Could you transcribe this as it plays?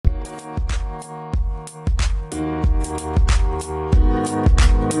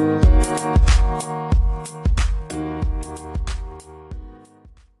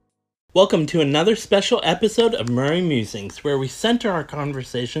Welcome to another special episode of Murray Musings, where we center our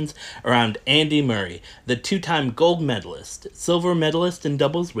conversations around Andy Murray, the two-time gold medalist, silver medalist in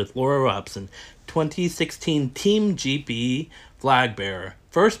doubles with Laura Robson, 2016 Team GB flag bearer,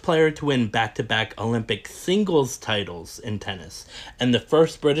 first player to win back-to-back Olympic singles titles in tennis, and the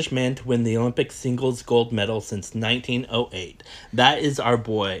first British man to win the Olympic singles gold medal since 1908. That is our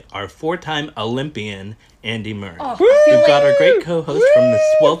boy, our four-time Olympian, Andy Murray. We've got our great co-host from the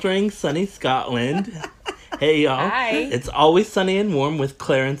sweltering sunny Scotland. Hey y'all. Hi. It's always sunny and warm with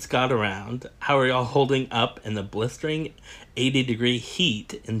Claire and Scott around. How are y'all holding up in the blistering 80-degree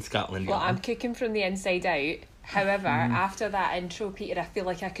heat in Scotland? Well, y'all? I'm cooking from the inside out. However, after that intro, Peter, I feel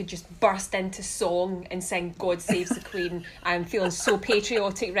like I could just burst into song and sing God Saves the Queen. I'm feeling so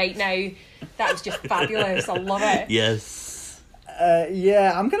patriotic right now. That was just fabulous. I love it. Yes.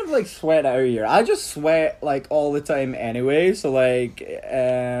 Yeah, I'm kind of like sweating out here. I just sweat like all the time anyway. So like,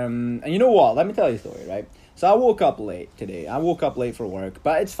 and you know what? Let me tell you a story, right? So I woke up late today. I woke up late for work,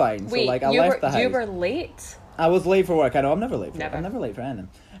 but it's fine. Wait, so like, I you left the house. You were late? I was late for work. I know I'm never late for Never. I'm never late for anything.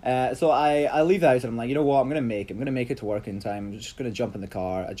 So I leave the house and I'm like, you know what? I'm gonna make it to work in time. I'm just gonna jump in the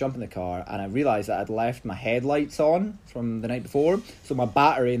car. I jump in the car and I realized that I'd left my headlights on from the night before, so my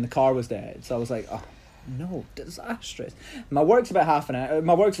battery in the car was dead. So I was like, oh no, disastrous. My work's about half an hour.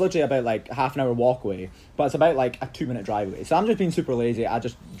 My work's literally about like half an hour walk away, but it's about like a 2-minute drive away. So I'm just being super lazy. I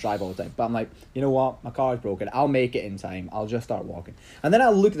just drive all the time. But I'm like, you know what? My car's broken. I'll make it in time. I'll just start walking. And then I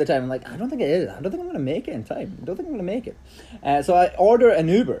look at the time. I'm like, I don't think it is. I don't think I'm gonna make it in time. I don't think I'm gonna make it. So I order an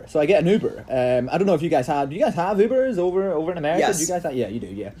Uber. So I get an Uber. I don't know if you guys have. Do you guys have Ubers over in America? Yes. Do you guys have? Yeah, you do.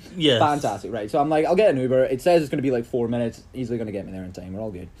 Yeah. Yes. Fantastic. Right. So I'm like, I'll get an Uber. It says it's gonna be like 4 minutes. Easily gonna get me there in time. We're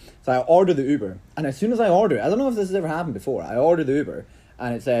all good. So I order the Uber, and as soon as I order it, I don't know if this has ever happened before. I ordered the Uber,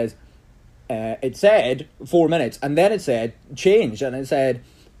 and it says, it said 4 minutes, and then it said change, and it said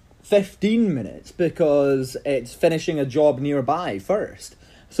 15 minutes because it's finishing a job nearby first.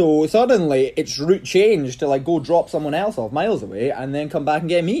 So suddenly its route changed to like go drop someone else off miles away and then come back and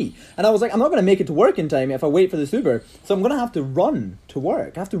get me. And I was like, I'm not going to make it to work in time if I wait for this Uber. So I'm going to have to run to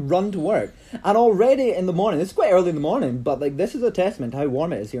work. I have to run to work. And already in the morning, this is quite early in the morning, but like this is a testament to how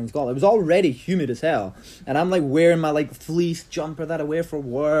warm it is here in Scotland. It was already humid as hell. And I'm like wearing my like fleece jumper that I wear for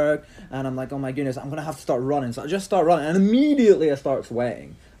work. And I'm like, oh my goodness, I'm going to have to start running. So I just start running and immediately I start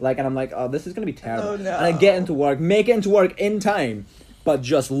sweating. Like, and I'm like, oh, this is going to be terrible. Oh, no. And I get into work, make it into work in time. But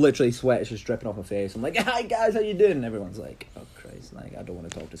just literally sweat is just dripping off my face. I'm like, hi guys, how you doing? And everyone's like, oh Christ, like I don't want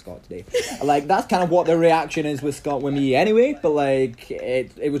to talk to Scott today. Like that's kind of what the reaction is with Scott with me anyway. But like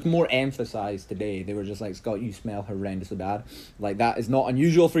it was more emphasized today. They were just like, Scott, you smell horrendously bad. Like that is not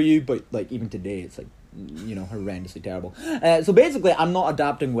unusual for you, but like even today it's like, you know, horrendously terrible. So basically I'm not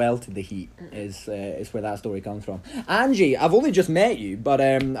adapting well to the heat is where that story comes from. Angie, I've only just met you, but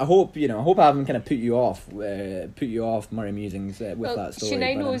I hope I haven't kind of put you off Murray Musings with that story. She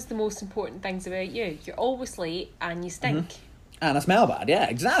now but, knows the most important things about you. You're always late and you stink. and I smell bad, yeah,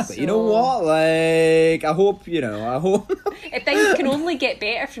 exactly. You know So- what? Like I hope Things can only get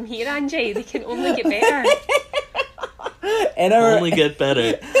better from here, Angie. They can only get better. in our Only get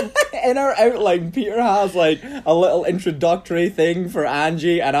better. in our outline, Peter has like a little introductory thing for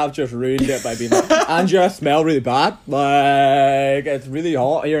Angie, and I've just ruined it by being like, Angie, I smell really bad. Like it's really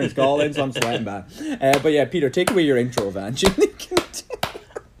hot here in Scotland, so I'm sweating bad. But yeah, Peter, take away your intro of Angie.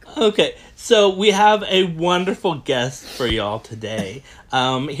 Okay, so we have a wonderful guest for y'all today.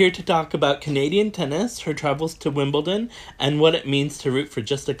 Here to talk about Canadian tennis, her travels to Wimbledon, and what it means to root for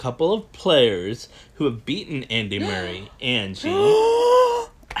just a couple of players who have beaten Andy Murray. Angie,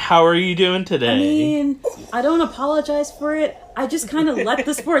 how are you doing today? I mean, I don't apologize for it. I just kind of let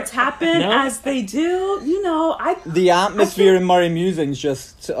the sports happen No. as they do. You know, The atmosphere in Murray Musings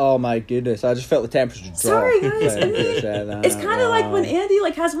just, oh my goodness, I just felt the temperature drop. Sorry, guys. when Peter said that. It's kind of like when Andy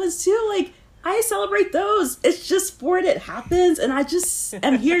like has wins too. Like I celebrate those. It's just sport. It happens, and I just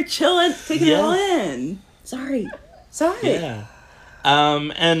am here chilling, taking it all in. Sorry. Yeah.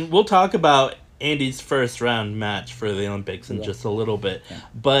 And we'll talk about Andy's first round match for the Olympics in just a little bit. Yeah.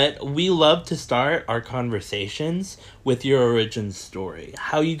 But we love to start our conversations with your origin story.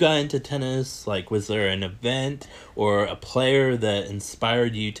 How you got into tennis, like was there an event or a player that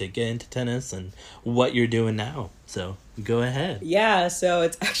inspired you to get into tennis, and what you're doing now. So go ahead. Yeah, so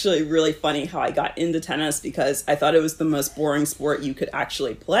it's actually really funny how I got into tennis because I thought it was the most boring sport you could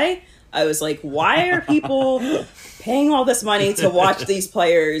actually play. I was like, why are people paying all this money to watch these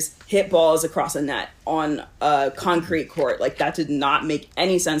players hit balls across a net on a concrete court? Like, that did not make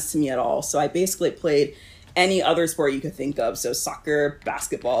any sense to me at all. So I basically played any other sport you could think of. So soccer,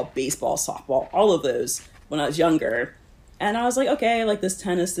 basketball, baseball, softball, all of those when I was younger. And I was like, okay, like this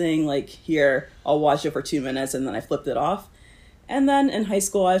tennis thing, like here, I'll watch it for 2 minutes, and then I flipped it off. And then in high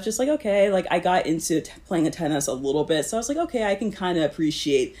school, I was just like, okay, like I got into playing the tennis a little bit. So I was like, okay, I can kind of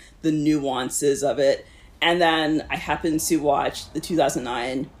appreciate the nuances of it. And then I happened to watch the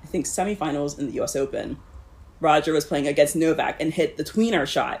 2009, I think, semifinals in the US Open. Roger was playing against Novak and hit the tweener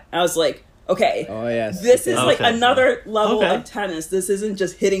shot. I was like, okay, Oh yes. this is like Okay. another level Okay. of tennis. This isn't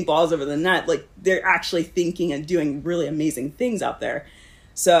just hitting balls over the net. Like they're actually thinking and doing really amazing things out there.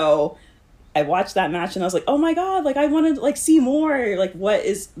 So I watched that match and I was like, oh my God, like I want to like see more. Like what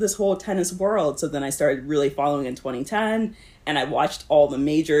is this whole tennis world? So then I started really following in 2010 and I watched all the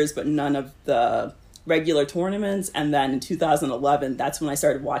majors, but none of the regular tournaments. And then in 2011, that's when I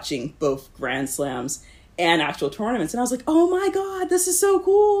started watching both Grand Slams and actual tournaments. And I was like, oh my God, this is so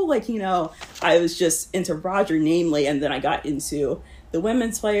cool. Like, you know, I was just into Roger namely. And then I got into the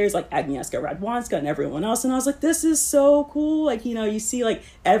women's players like Agnieszka Radwanska and everyone else. And I was like, this is so cool. Like, you know, you see like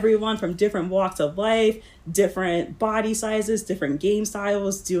everyone from different walks of life, different body sizes, different game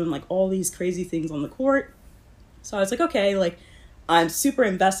styles, doing like all these crazy things on the court. So I was like, okay, like I'm super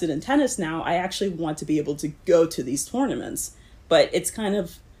invested in tennis now. I actually want to be able to go to these tournaments. But it's kind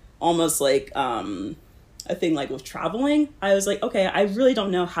of almost like a thing like with traveling. I was like, okay, I really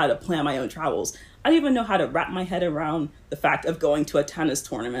don't know how to plan my own travels. I don't even know how to wrap my head around the fact of going to a tennis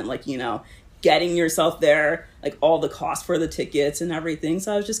tournament, like, you know, getting yourself there, like all the cost for the tickets and everything.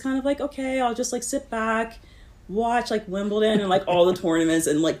 So I was just kind of like, okay, I'll just like sit back, watch like Wimbledon and like all the tournaments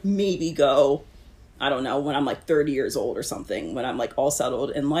and like maybe go, I don't know, when I'm like 30 years old or something, when I'm like all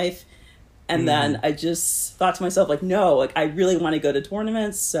settled in life. And then I just thought to myself, like, no, like I really want to go to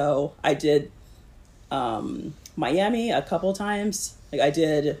tournaments. So I did Miami a couple times. Like I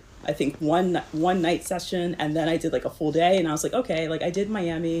did, I think one night session, and then I did like a full day, and I was like, okay, like I did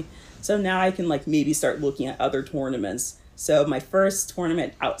Miami, so now I can like maybe start looking at other tournaments. So my first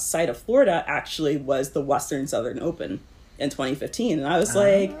tournament outside of Florida actually was the Western Southern Open in 2015, and I was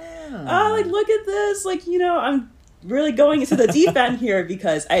like, oh, like look at this, like, you know, I'm really going into the deep end here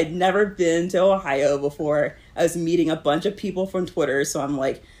because I had never been to Ohio before. I was meeting a bunch of people from Twitter, so I'm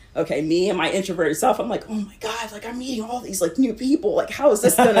like, okay, me and my introverted self, I'm like, oh my God, like I'm meeting all these like new people. Like, how is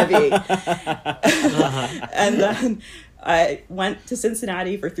this gonna be? And then I went to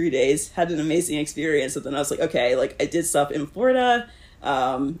Cincinnati for 3 days, had an amazing experience. And then I was like, okay, like I did stuff in Florida.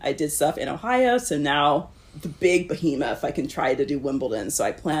 I did stuff in Ohio. So now the big behemoth, I can try to do Wimbledon. So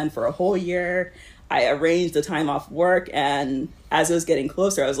I planned for a whole year. I arranged the time off work. And as it was getting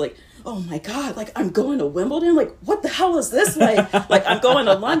closer, I was like, oh my God, like I'm going to Wimbledon? Like, what the hell is this like? Like, I'm going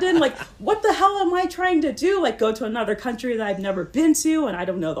to London? Like, what the hell am I trying to do? Like, go to another country that I've never been to and I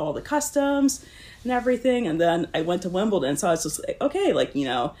don't know all the customs and everything. And then I went to Wimbledon. So I was just like, okay, like, you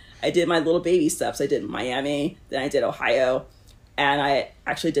know, I did my little baby steps. I did Miami, then I did Ohio, and I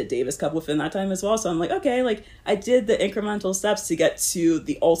actually did Davis Cup within that time as well. So I'm like, okay, like I did the incremental steps to get to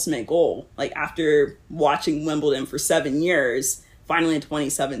the ultimate goal. Like after watching Wimbledon for 7 years, finally in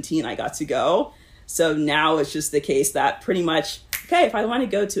 2017, I got to go. So now it's just the case that pretty much, okay, if I want to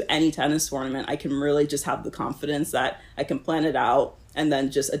go to any tennis tournament, I can really just have the confidence that I can plan it out and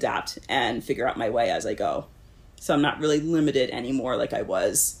then just adapt and figure out my way as I go. So I'm not really limited anymore like I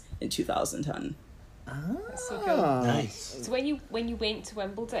was in 2010. That's so cool. Nice. So when you went to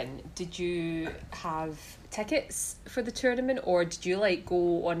Wimbledon, did you have tickets for the tournament, or did you like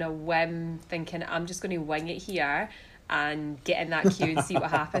go on a whim thinking I'm just going to wing it here and get in that queue and see what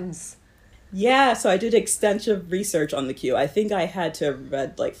happens? Yeah, so I did extensive research on the queue. I think I had to have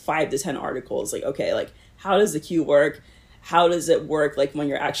read like 5 to 10 articles. Like, okay, like how does the queue work? How does it work? Like when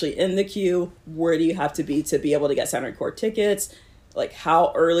you're actually in the queue, where do you have to be able to get center court tickets? Like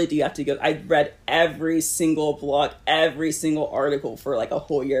how early do you have to go? I read every single blog, every single article for like a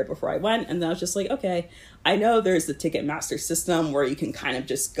whole year before I went. And then I was just like, okay, I know there's the Ticketmaster system where you can kind of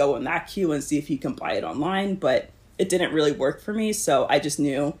just go in that queue and see if you can buy it online, but it didn't really work for me. So I just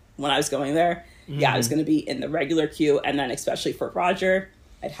knew when I was going there, I was going to be in the regular queue. And then especially for Roger,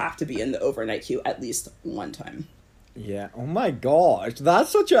 I'd have to be in the overnight queue at least one time. Yeah. Oh my gosh, I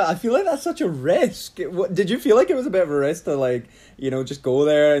feel like that's such a risk. Did you feel like it was a bit of a risk to like, you know, just go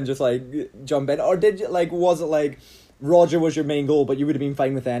there and just like jump in, or did you like, was it like Roger was your main goal, but you would have been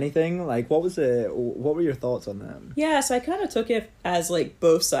fine with anything? Like, what were your thoughts on that? Yeah, so I kind of took it as like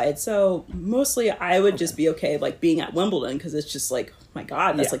both sides. So mostly I would just be okay like being at Wimbledon because it's just like, oh my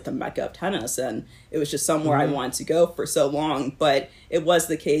God, that's like the mecca of tennis, and it was just somewhere I wanted to go for so long. But it was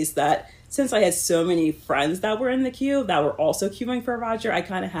the case that since I had so many friends that were in the queue that were also queuing for Roger, I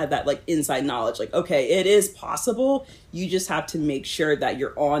kind of had that like inside knowledge, like, okay, it is possible. You just have to make sure that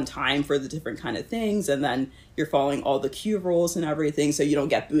you're on time for the different kind of things, and then you're following all the queue rules and everything, so you don't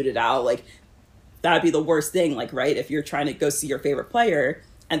get booted out. Like, that'd be the worst thing, like, right? If you're trying to go see your favorite player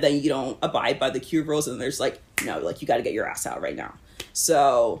and then you don't abide by the queue rules, and there's like, no, like, you got to get your ass out right now.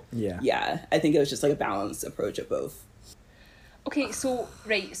 So yeah, I think it was just like a balanced approach of both. Okay, so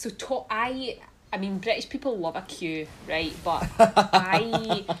right, so I mean, British people love a queue, right? But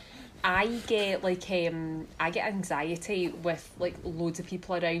I get like I get anxiety with like loads of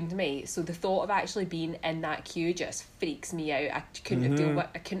people around me. So the thought of actually being in that queue just freaks me out. I couldn't deal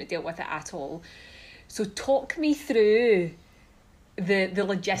with it at all. So talk me through the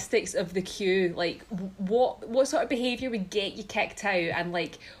logistics of the queue. Like, what sort of behaviour would get you kicked out, and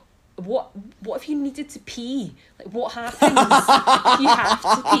like, what if you needed to pee? Like, what happens if you have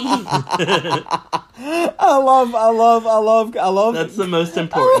to pee? I love. That's the most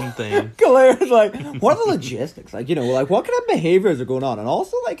important thing. Claire's like, what are the logistics? Like, you know, like, what kind of behaviors are going on? And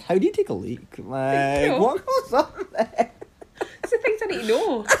also, like, how do you take a leak? Like, what goes on there? It's the things I need to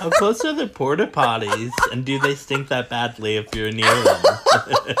know. How close are the porta potties, and do they stink that badly if you're near them?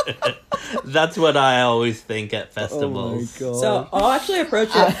 That's what I always think at festivals. Oh my God. So I'll actually approach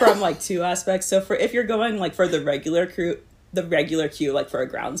it from like two aspects. So for if you're going like for the regular queue, like for a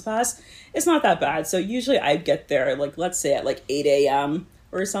grounds pass, it's not that bad. So usually I'd get there like, let's say at like 8 a.m.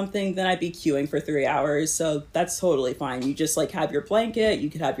 or something, then I'd be queuing for 3 hours. So that's totally fine. You just like have your blanket, you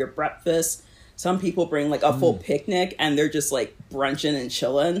could have your breakfast. Some people bring like a full picnic and they're just like brunching and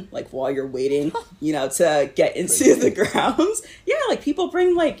chilling like while you're waiting, you know, to get into the grounds. Yeah, like people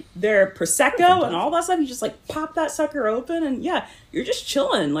bring like their Prosecco and all that stuff. You just like pop that sucker open and yeah, you're just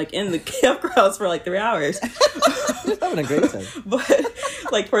chilling like in the campgrounds for like 3 hours. Just having a great time. But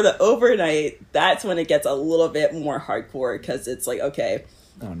like for the overnight, that's when it gets a little bit more hardcore because it's like, okay.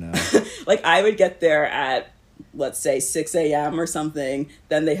 Oh no. Like I would get there at, let's say 6 a.m. or something,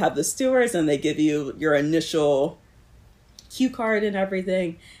 then they have the stewards and they give you your initial queue card and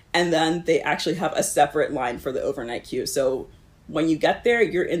everything, and then they actually have a separate line for the overnight queue. So when you get there,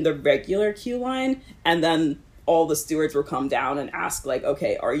 you're in the regular queue line, and then all the stewards will come down and ask like,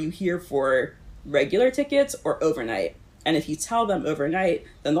 okay, are you here for regular tickets or overnight? And if you tell them overnight,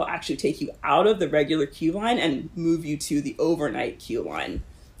 then they'll actually take you out of the regular queue line and move you to the overnight queue line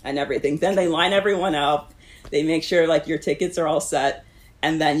and everything. Then they line everyone up. They make sure like your tickets are all set,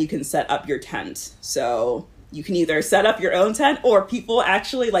 and then you can set up your tent. So you can either set up your own tent, or people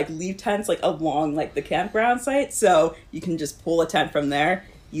actually like leave tents like along like the campground site. So you can just pull a tent from there.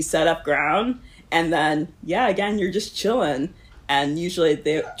 You set up ground, and then yeah, again, you're just chilling. And usually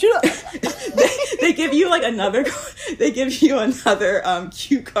they give you like another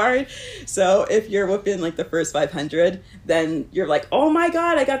queue card. So if you're within like the first 500, then you're like, oh my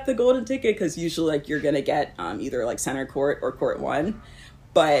God, I got the golden ticket. Because usually like you're gonna get either like center court or court 1.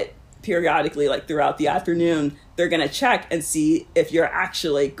 But periodically, like throughout the afternoon, they're gonna check and see if you're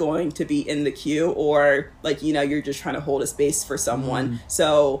actually going to be in the queue, or like, you know, you're just trying to hold a space for someone.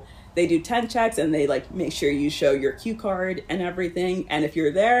 So they do 10 checks and they like make sure you show your queue card and everything. And if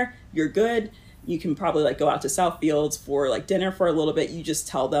you're there, you're good. You can probably like go out to Southfields for like dinner for a little bit. You just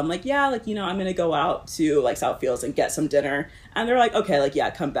tell them like, yeah, like, you know, I'm going to go out to like Southfields and get some dinner. And they're like, okay, like, yeah,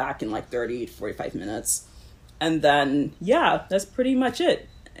 come back in like 30 to 45 minutes. And then, yeah, that's pretty much it.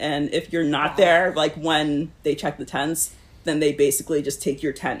 And if you're not there, like when they check the tents, then they basically just take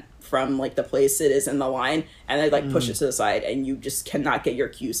your tent from like the place it is in the line, and they like push it to the side, and you just cannot get your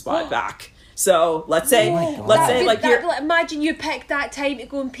queue spot back. So let's say imagine you picked that time to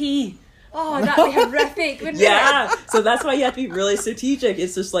go and pee. Oh, that'd be horrific, wouldn't it? Yeah. So that's why you have to be really strategic.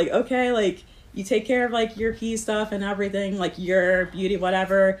 It's just like, okay, like you take care of like your pee stuff and everything, like your beauty,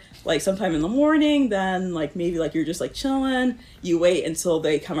 whatever, like sometime in the morning, then like maybe like you're just like chilling. You wait until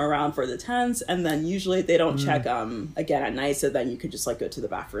they come around for the tents, and then usually they don't check again at night, so then you could just like go to the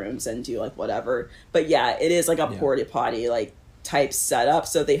bathrooms and do like whatever. But yeah, it is like a porta potty like type setup.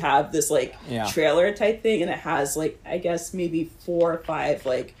 So they have this like trailer type thing, and it has like, I guess maybe 4 or 5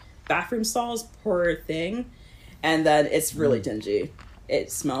 like bathroom stalls per thing, and then it's really dingy. It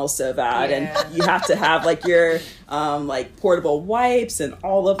smells so bad, and you have to have like your like portable wipes and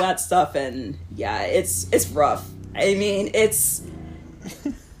all of that stuff, and yeah, it's rough. I mean,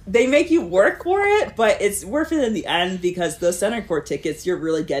 they make you work for it, but it's worth it in the end, because the center court tickets, you're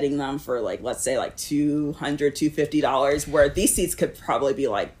really getting them for like, let's say like $250, where these seats could probably be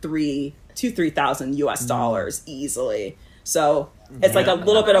like $3,000 US dollars easily. So it's like a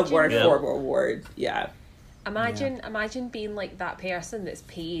little bit of work for reward. Yeah. Imagine being like that person that's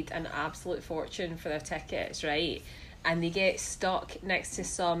paid an absolute fortune for their tickets, right? And they get stuck next to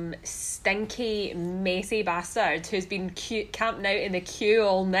some stinky, messy bastard who's been camping out in the queue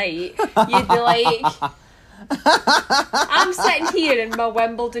all night. You'd be like, I'm sitting here in my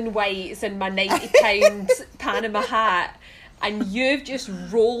Wimbledon whites and my £90 Panama hat, and you've just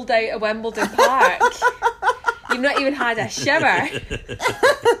rolled out of Wimbledon Park. You've not even had a shower.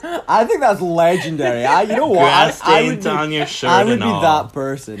 I think that's legendary. You know what? Grass I would stains be, on your shirt I would and be all. that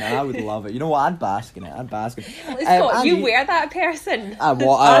person, and I would love it. You know what? I'd bask in it. Scott, you Andy, were that person. I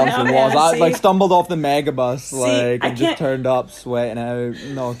honestly was. I See? like stumbled off the megabus, like, I and just can't- turned up, sweating out.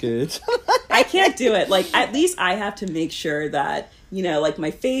 Not good. I can't do it. Like, at least I have to make sure that, you know, like,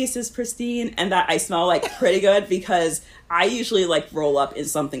 my face is pristine and that I smell, like, pretty good, because I usually, like, roll up in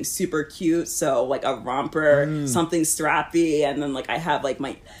something super cute. So, like, a romper, something strappy, and then, like, I have, like,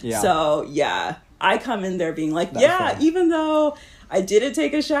 my... Yeah. So, yeah. I come in there being like, That's yeah, fair. even though I didn't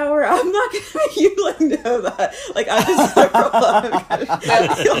take a shower, I'm not going to make you, like, know that. Like, I'm just gonna roll up.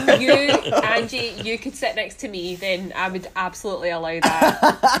 Well, you, Angie, you could sit next to me, then I would absolutely allow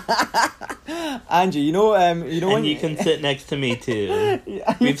that. Angie, you know when And you can sit next to me too.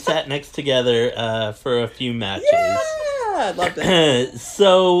 We've sat next together for a few matches. Yeah, I loved it.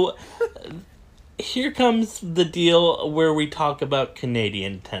 So here comes the deal where we talk about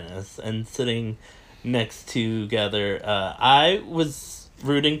Canadian tennis and sitting next together. I was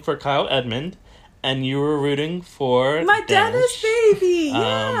rooting for Kyle Edmund, and you were rooting for My Dennis baby, Um,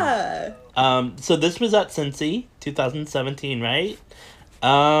 yeah. So this was at Cincy, 2017, right?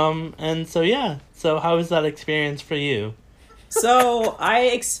 And so yeah. So how was that experience for you? So I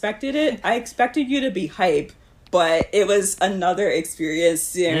expected it. I expected you to be hype, but it was another experience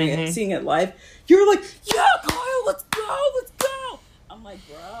seeing it live. You were like, "Yeah, Kyle, let's go." I'm like,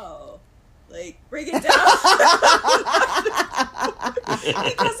 bro, like, bring it down.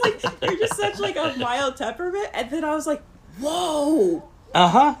 Because like you're just such like a mild temperament, and then I was like, whoa.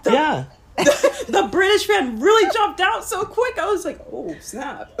 Yeah. The British fan really jumped out so quick. I was like, oh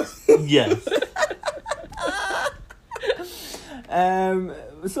snap. Yes.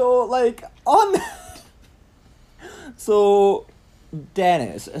 So like on. So,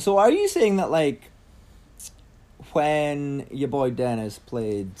 Dennis. So, are you saying that like when your boy Dennis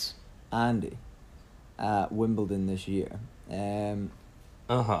played Andy at Wimbledon this year, where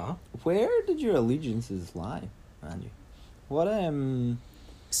did your allegiances lie, Andy? Who were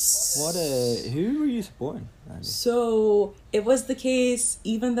you supporting, Andy? So it was the case,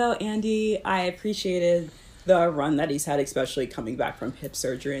 even though Andy, I appreciated the run that he's had, especially coming back from hip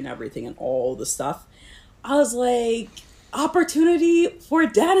surgery and everything and all the stuff. I was like, opportunity for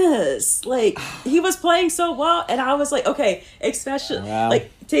Dennis. Like, he was playing so well, and I was like, okay, especially, like,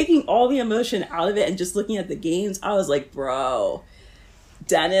 taking all the emotion out of it and just looking at the games, I was like, bro,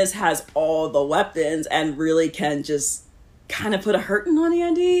 Dennis has all the weapons and really can just kind of put a hurting on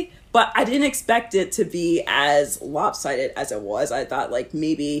Andy. But I didn't expect it to be as lopsided as it was. I thought, like,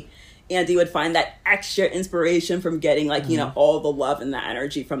 maybe Andy would find that extra inspiration from getting, like, you know, all the love and the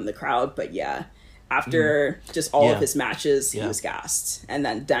energy from the crowd. But yeah, after just all of his matches, he was gassed. And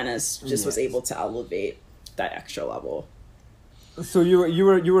then Dennis just was able to elevate that extra level. So you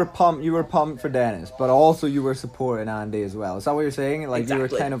were pumped for Dennis, but also you were supporting Andy as well. Is that what you're saying? Like you were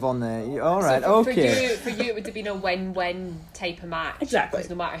kind of on the all right, so okay. For you, it would have been a win-win type of match. Exactly. Because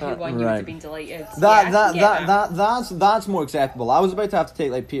no matter who won, you would have been delighted. That's more acceptable. I was about to have to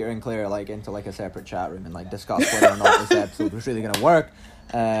take like Peter and Claire like into like a separate chat room and like discuss whether or not this episode was really gonna work.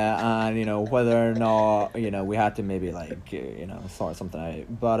 And you know whether or not we had to maybe like sort something out,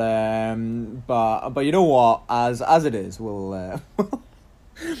 but you know what, as it is, we'll allow it.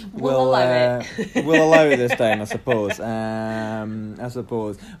 We'll allow it this time, I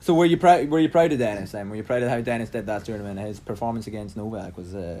suppose. So were you proud of Dennis then? Were you proud of how Dennis did that tournament? His performance against Novak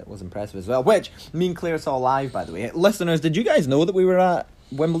was impressive as well, which me and Claire saw live, by the way. Listeners, did you guys know that we were at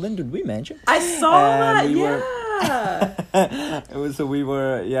Wimbledon? Did we mention? I saw that.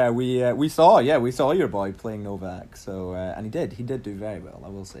 We saw your boy playing Novak. So and he did do very well. I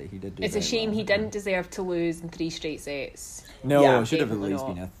will say he did do. It's very a shame well. he didn't deserve to lose in 3 straight sets. No, Yeah, it should have at definitely least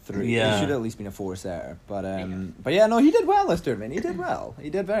not. been a 3. Yeah. It should have at least been a 4-setter. But yeah, no, he did well this tournament. He did well.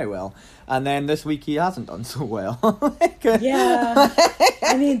 He did very well. And then this week he hasn't done so well. Yeah,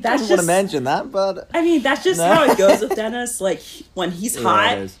 I mean I that's didn't want to just. mention that, but I mean that's just how it goes with Dennis. Like when he's Yeah,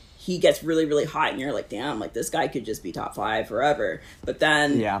 hot, it is. he gets really, really hot, and you're like, damn, like this guy could just be top 5 forever. But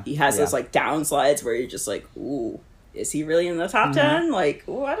then he has those like downsides where you're just like, ooh, is he really in the top 10? Like,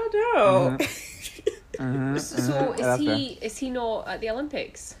 ooh, I don't know. So Yeah, is he not at the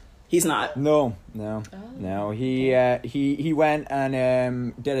Olympics? He's not. No. He went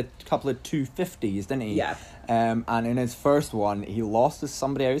and did a couple of 250s, didn't he? Yeah. And in his first one, he lost to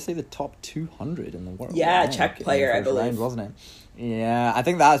somebody, I would say the top 200 in the world. Yeah, I think, Czech in the player, I first believe. round, wasn't it? Yeah, I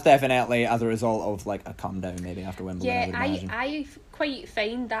think that's definitely as a result of like a come down maybe after Wimbledon. I would imagine. I quite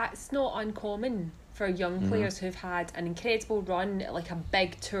find that's not uncommon for young players who've had an incredible run at like a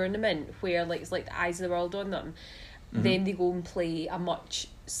big tournament where like it's like the eyes of the world on them. Then they go and play a much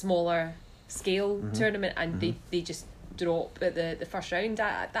smaller scale tournament and they just drop at the first round.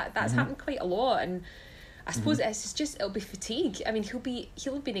 That's happened quite a lot, and I suppose it's just it'll be fatigue. I mean,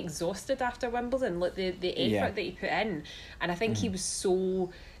 he'll have been exhausted after Wimbledon, like the effort that he put in, and I think he was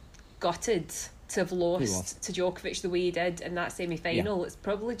so gutted to have lost to Djokovic the way he did in that semi-final. Yeah. It's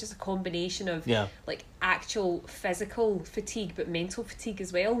probably just a combination of like actual physical fatigue but mental fatigue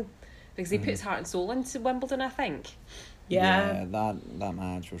as well, because he put his heart and soul into Wimbledon, I think. Yeah, that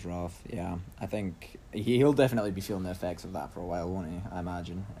match was rough. Yeah, I think he'll definitely be feeling the effects of that for a while, won't he? I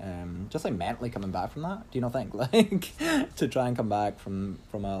imagine. Just like mentally coming back from that. Do you not think? Like to try and come back from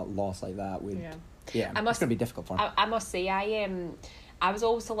a loss like that would. Yeah, it's gonna be difficult for him. I must say, I was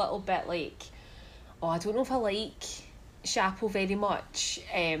always a little bit like, I don't know if I like Shapo very much.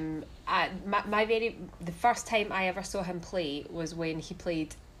 The first time I ever saw him play was when he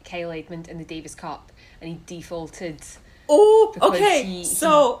played Kyle Edmund in the Davis Cup, and he defaulted. Oh, okay.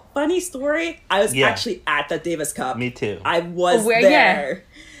 So, funny story. I was actually at the Davis Cup. Me too. I was there.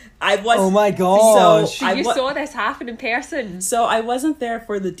 I was. Oh my gosh. So you saw this happen in person. So I wasn't there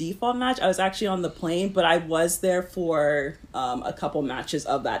for the default match. I was actually on the plane, but I was there for a couple matches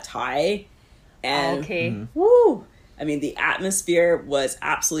of that tie. And woo! I mean, the atmosphere was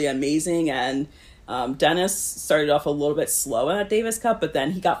absolutely amazing, and Dennis started off a little bit slow in that Davis Cup, but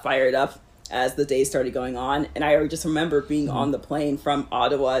then he got fired up as the day started going on. And I just remember being on the plane from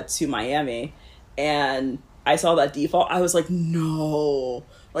Ottawa to Miami, and I saw that default. I was like, no,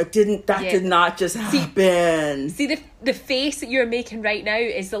 like did not just happen. See the face that you're making right now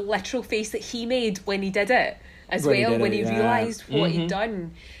is the literal face that he made when he did it as well, when he realised what he'd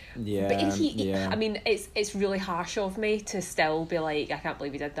done. Yeah, but I mean, it's really harsh of me to still be like, I can't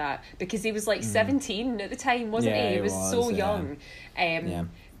believe he did that, because he was like 17 at the time, wasn't he? He was so young.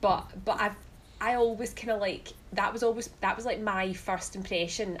 But I always kind of like that was like my first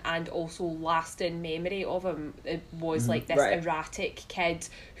impression and also lasting memory of him. It was like this erratic kid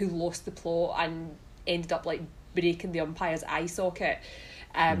who lost the plot and ended up like breaking the umpire's eye socket.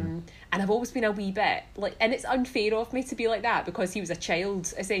 And I've always been a wee bit like, and it's unfair of me to be like that because he was a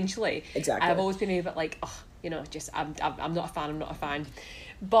child essentially. Exactly. And I've always been a bit like, just I'm not a fan.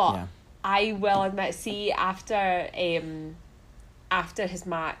 But I will admit, see, after his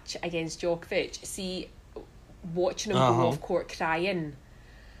match against Djokovic, watching him go off court crying,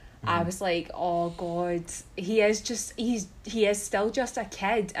 I was like, oh God, he is still just a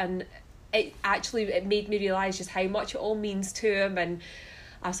kid, and it made me realise just how much it all means to him. And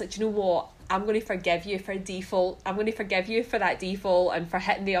I was like, you know what? I'm going to forgive you for default. I'm going to forgive you for that default and for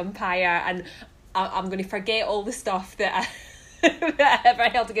hitting the umpire, and I'm going to forget all the stuff that I ever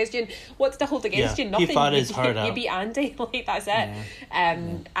held against you. And what's to hold against you? Nothing. He fought his heart out. You beat Andy, like that's it.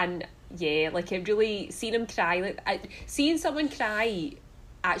 And like it really, seeing him cry, seeing someone cry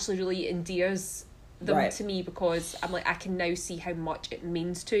actually really endears them to me, because I'm like, I can now see how much it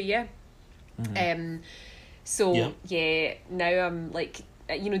means to you. Now I'm like,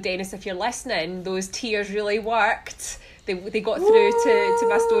 Dennis, if you're listening, those tears really worked. They got through to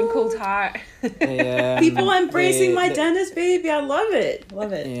my stone cold heart. People embracing my Dennis baby. I love it.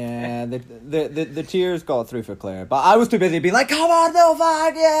 Yeah, the tears got through for Claire, but I was too busy being like, "Come on,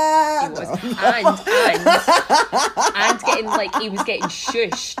 Novak, yeah!" He was, and getting like he was getting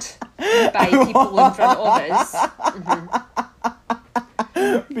shushed by people in front of us.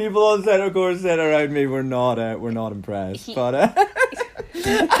 People on centre court sitting around me were not impressed, but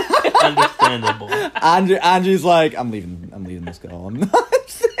understandable. Andrew's like, I'm leaving this girl. I'm not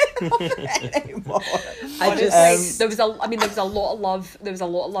anymore. There was a lot of love. There was a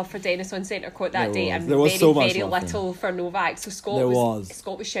lot of love for Dennis on centre court that day, and very little for Novak. So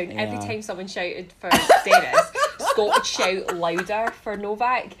Scott was shouting every time someone shouted for Dennis. Scott would shout louder for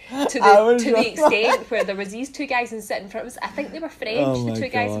Novak to the extent where there was these two guys sitting in front of us. I think they were French. The two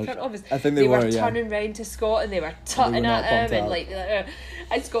guys in front of us. I think they were turning round to Scott and they were tutting at him and like.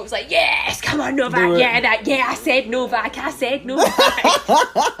 And Scott was like, "Yes, come on, Novak, I said Novak. I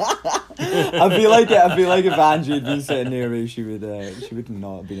feel like if Angie had been sitting near me, she would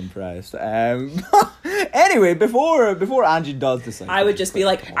not have been impressed. Anyway, before Angie does decide, I would just be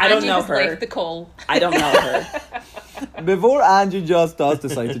like, I don't know her. Left the call. I don't know her. before Angie just does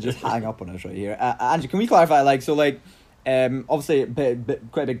decide to just hang up on us right here, Angie, can we clarify? Like, so, like, obviously,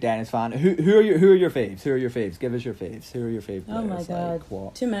 quite a big Dennis fan. Who are your faves? Who are your faves? Give us your faves. Who are your faves? Oh my god, like,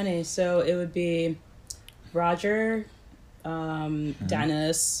 what? too many. So it would be Roger,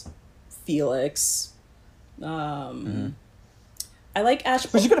 Dennis, Felix. I like Ash.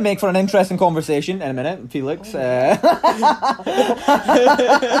 Which is going to make for an interesting conversation in a minute, Felix. We'll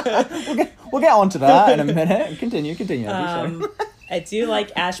get on to that in a minute. Continue. Sorry. I do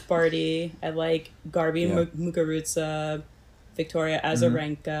like Ash Barty. I like Garbi Muguruza, Victoria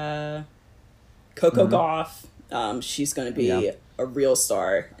Azarenka, Coco Gauff. She's going to be a real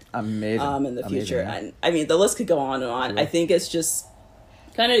star. Amazing. In the future. And I mean, the list could go on and on. Sure. I think it's just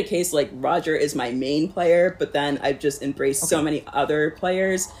kind of the case, like, Roger is my main player, but then I've just embraced so many other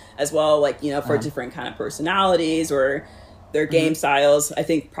players as well, like, you know, for different kind of personalities or their game styles. I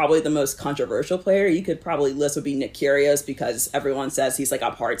think probably the most controversial player you could probably list would be Nick Kyrgios, because everyone says he's like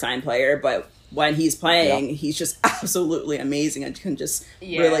a part-time player, but when he's playing, he's just absolutely amazing and can just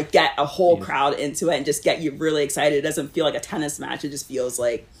really get a whole crowd into it and just get you really excited. It doesn't feel like a tennis match. It just feels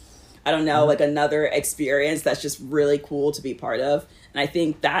like, I don't know, like another experience that's just really cool to be part of. And I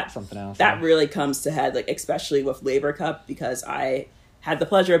think that something else that really comes to head, like, especially with Laver Cup, because I had the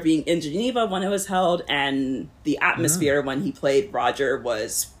pleasure of being in Geneva when it was held, and the atmosphere when he played Roger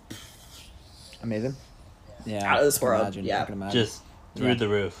was amazing. Out of this world. Just through the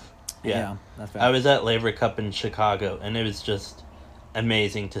roof. Yeah. That's fair. I was at Laver Cup in Chicago, and it was just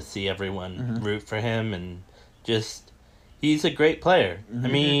amazing to see everyone root for him, and just, he's a great player. I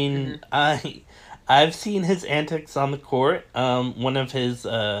mean, I've seen his antics on the court. One of his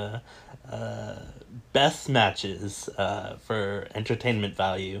best matches for entertainment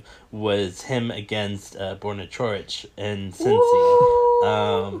value was him against Borna Coric in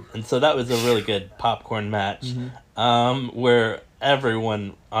Cincy. And so that was a really good popcorn match where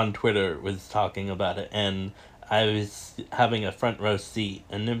everyone on Twitter was talking about it, and I was having a front row seat,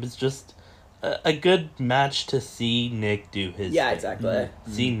 and it was just a good match to see Nick do his thing. Exactly.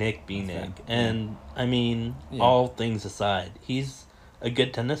 See Nick be Nick. And, I mean, all things aside, he's a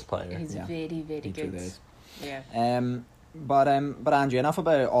good tennis player. He's very, very good. Yeah. But Angie, enough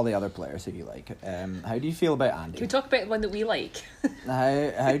about all the other players that you like. How do you feel about Andy? Can we talk about the one that we like?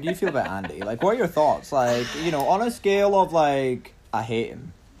 How do you feel about Andy? Like, what are your thoughts? Like, you know, on a scale of, like, I hate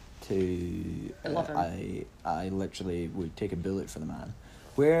him to I love him. I literally would take a bullet for the man.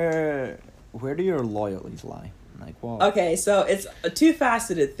 Where do your loyalties lie? Like, what? Okay, so it's a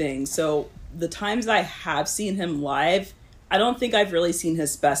two-faceted thing. So the times I have seen him live, I don't think I've really seen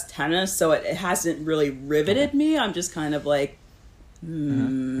his best tennis, so it hasn't really riveted me. I'm just kind of like,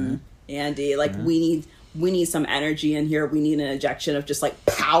 Andy, like, we need some energy in here. We need an injection of just, like,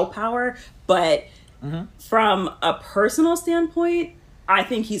 power. But from a personal standpoint, I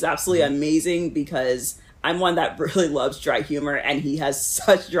think he's absolutely amazing, because I'm one that really loves dry humor, and he has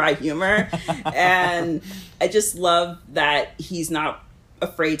such dry humor. And I just love that he's not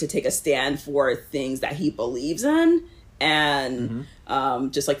afraid to take a stand for things that he believes in, and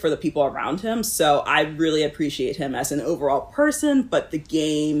just, like, for the people around him. So I really appreciate him as an overall person, but the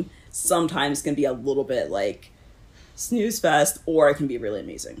game sometimes can be a little bit like snooze fest, or it can be really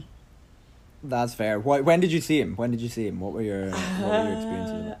amazing. That's fair. When did you see him? What were your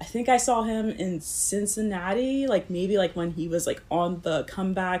experiences? I think I saw him in Cincinnati, like, maybe, like, when he was, like, on the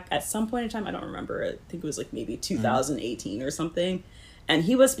comeback at some point in time. I don't remember. I think it was, like, maybe 2018 or something. And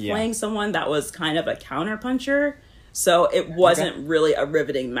he was playing someone that was kind of a counterpuncher. So it wasn't really a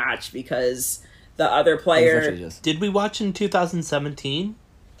riveting match, because the other player... Did we watch in 2017?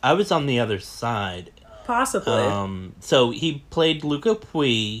 I was on the other side. Possibly. So he played Luca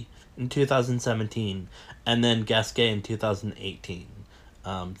Pouille in 2017, and then Gasquet in 2018.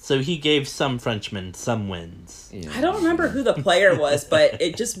 So he gave some Frenchmen some wins. Yeah. I don't remember who the player was, but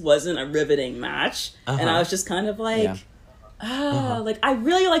it just wasn't a riveting match. And I was just kind of like, like, I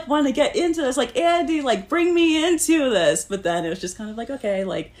really, like, want to get into this. Like, Andy, like, bring me into this. But then it was just kind of like, okay,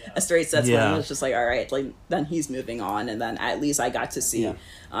 like, a straight sets win. It was just like, all right, like, then he's moving on. And then at least I got to see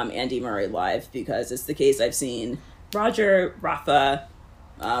Andy Murray live, because it's the case I've seen Roger, Rafa,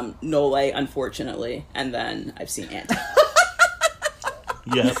 Nole, unfortunately, and then I've seen Andy.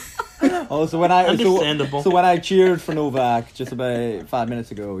 Yes. Oh, so when I understandable. So when I cheered for Novak just about 5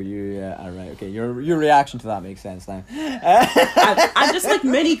 minutes ago, you right, okay, your reaction to that makes sense now. I'm just, like,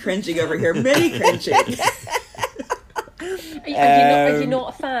 mini cringing over here, mini cringing. Are you not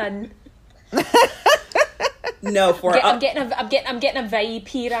a fan? No, I'm getting a vibe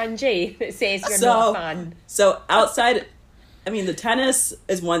here, Angie, that says you're not a fan. So outside I mean, the tennis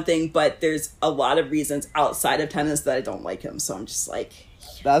is one thing, but there's a lot of reasons outside of tennis that I don't like him. So I'm just like,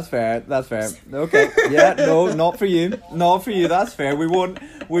 That's fair. That's fair. Okay. Yeah. No, not for you. Not for you. That's fair. We won't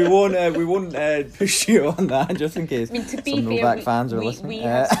push you on that just in case. I mean, to be some fair, Novak fans are listening. we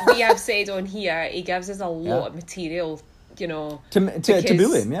have said on here he gives us a lot of material, you know, to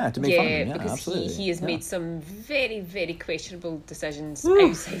bully him, to make fun of him, because absolutely. he has made some very, very questionable decisions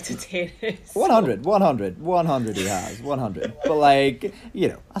outside of tennis. 100 he has, 100. But like, you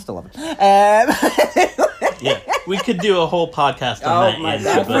know, I still love it. Yeah, we could do a whole podcast on that. my Andy,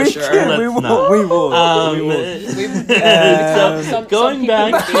 God, but for sure. let's We will. not. We will. So going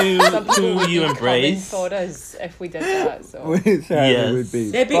back to who you embrace, for us if we did that. So We certainly Yes. would be.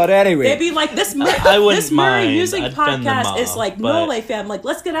 they'd be, But anyway, they'd be like, this I wouldn't this Murray mind. Music I'd fend them podcast is off, like but- Nole fam. Like,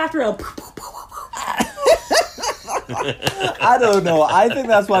 let's get after him. I don't know. I think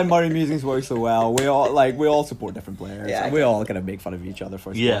that's why Murray Musings work so well. We all support different players. Yeah. And we all kind of make fun of each other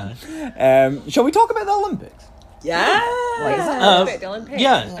for Yeah. fun. Shall we talk about the Olympics? Yeah. about the Olympics.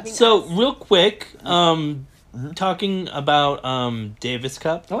 yeah. I mean, So real quick, talking about Davis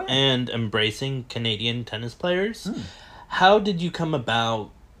Cup Oh, yeah. and embracing Canadian tennis players. How did you come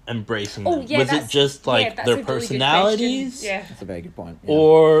about embracing them? Oh, yeah, Was it that's- just like yeah, that's a their really good personalities? question. Yeah. That's a very good point. Yeah.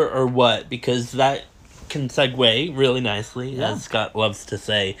 Or what? Because that can segue really nicely, Yeah. as Scott loves to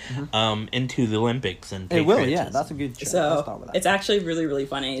say, into the Olympics and it will, patriotism. yeah. That's a good show. Let's So start with that. it's actually really, really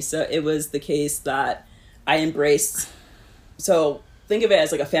funny. So it was the case that I embraced. So think of it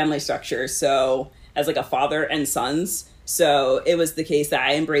as like a family structure. So as like a father and sons. So it was the case that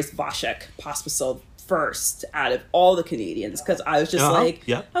I embraced Vasek Pospisil first out of all the Canadians, because I was just like,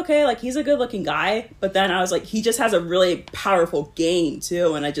 Yep. okay, like he's a good looking guy, but then I was like, he just has a really powerful game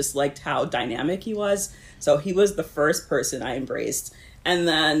too, and I just liked how dynamic he was. So he was the first person I embraced. And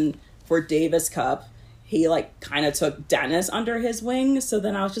then for Davis Cup, he like kind of took Dennis under his wing. So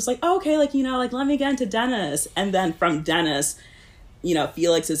then I was just like, oh, okay, like, you know, like let me get into Dennis. And then from Dennis, you know,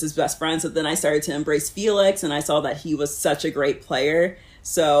 Felix is his best friend. So then I started to embrace Felix, and I saw that he was such a great player.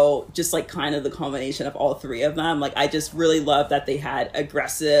 So just like kind of the combination of all three of them, like I just really loved that they had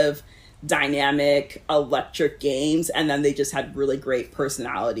aggressive, dynamic, electric games, and then they just had really great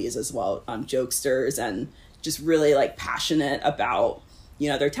personalities as well, jokesters, and just really like passionate about, you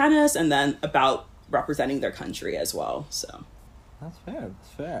know, their tennis, and then about representing their country as well. So That's fair. That's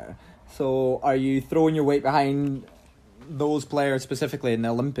fair. So, are you throwing your weight behind those players specifically in the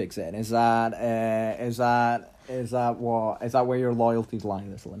Olympics? Then is that where your loyalties lie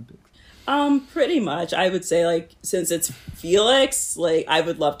this Olympics? pretty much, I would say, like, since it's Felix, like I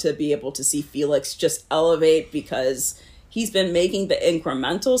would love to be able to see Felix just elevate, because he's been making the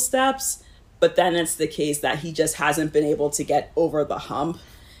incremental steps, but then it's the case that he just hasn't been able to get over the hump.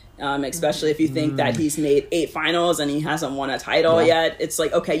 Especially if you think that he's made 8 finals and he hasn't won a title yet. It's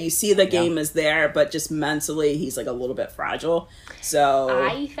like, okay, you see the game is there, but just mentally he's like a little bit fragile. So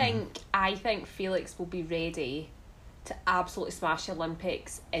I think Felix will be ready to absolutely smash the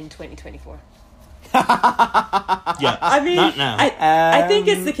Olympics in 2024. Yeah, I mean, not now. I think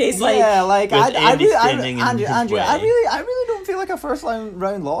it's the case. Like, yeah, like with Andy Andrew, standing in his Andrew, way. I really don't feel like a first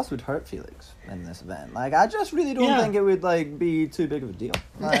round loss would hurt Felix in this event. Like, I just really don't think it would like be too big of a deal.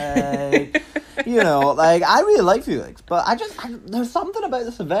 Like, you know, like I really like Felix, but there's something about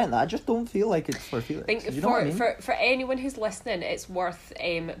this event that I just don't feel like it's for Felix. I think You know what I mean? for anyone who's listening, it's worth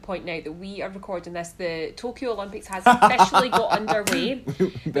pointing out that we are recording this. The Tokyo Olympics has officially got underway.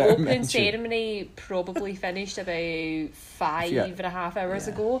 The Better opening mention. ceremony probably finished about 5.5 hours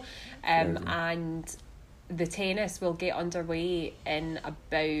ago, and the tennis will get underway in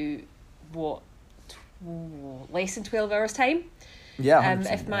about less than 12 hours time. Yeah,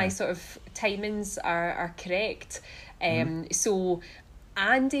 If my sort of timings are correct. So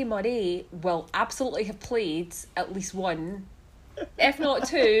Andy Murray will absolutely have played at least one, if not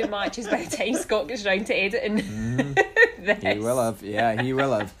 2 matches by the time Scott gets round to editing this. He will have, yeah, he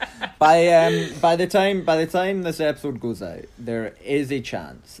will have. By the time this episode goes out, there is a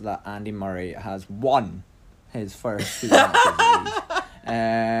chance that Andy Murray has won his first 2 matches.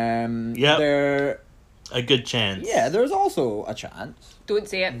 Yep. There, A good chance. yeah, there's also a chance Don't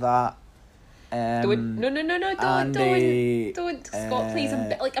say it. that. Don't. No, Andy, don't. Scott, please.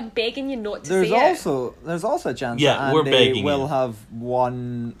 I'm begging you not to There's say it. also a chance Yeah, that we're Andy begging will you. have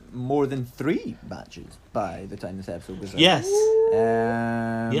won more than 3 matches by the time this episode goes out. Yes.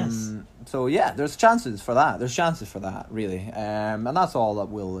 Yes. So yeah, there's chances for that. There's chances for that, really. And that's all that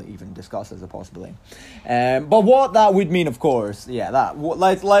we'll even discuss as a possibility. But what that would mean, of course,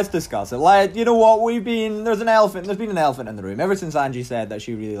 let's discuss it. Like, you know what, there's been an elephant in the room ever since Angie said that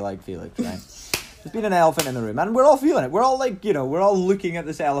she really liked Felix, right? There's been an elephant in the room, and we're all feeling it. We're all like, we're all looking at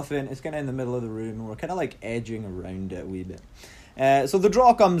this elephant. It's kind of in the middle of the room, and we're kind of like edging around it a wee bit. So the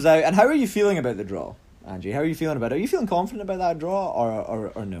draw comes out, and how are you feeling about the draw, Angie? How are you feeling about it? Are you feeling confident about that draw,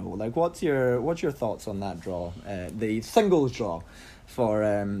 or no? Like, what's your thoughts on that draw, the singles draw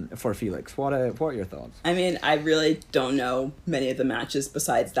for Felix? What are your thoughts? I mean, I really don't know many of the matches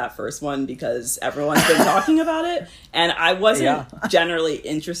besides that first one because everyone's been talking about it, and I wasn't generally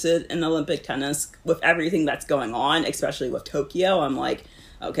interested in Olympic tennis with everything that's going on, especially with Tokyo. I'm like,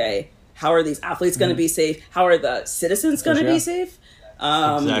 okay, how are these athletes going to be safe? How are the citizens going to be safe?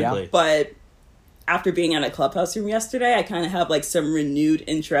 Exactly. But after being in a clubhouse room yesterday, I kind of have like some renewed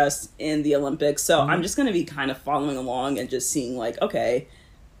interest in the Olympics. So I'm just going to be kind of following along and just seeing like, okay,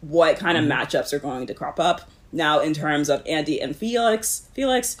 what kind of matchups are going to crop up. Now, in terms of Andy and Felix,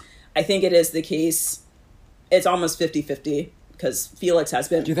 I think it is the case. It's almost 50-50 because Felix has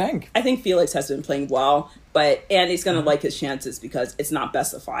been... Do you think? I think Felix has been playing well, but Andy's going to like his chances because it's not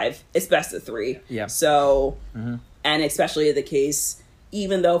best of 5. It's best of 3. Yeah. So, and especially the case,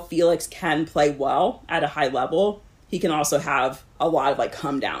 even though Felix can play well at a high level, he can also have a lot of like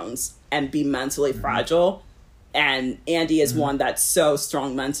come downs and be mentally fragile. And Andy is one that's so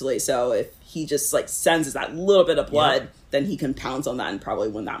strong mentally. So if he just like senses that little bit of blood, then he can pounce on that and probably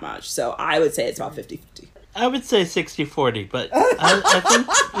win that match. So I would say it's about 50-50. I would say 60-40, but I think,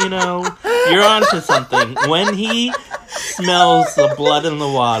 you're onto something. When he smells the blood in the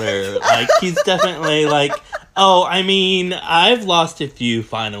water, like, he's definitely like, oh, I mean, I've lost a few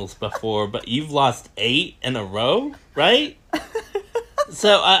finals before, but you've lost 8 in a row, right?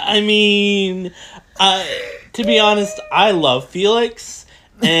 So, I mean, to be honest, I love Felix,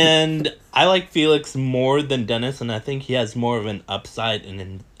 and I like Felix more than Dennis, and I think he has more of an upside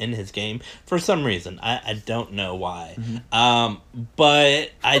in his game for some reason. I don't know why.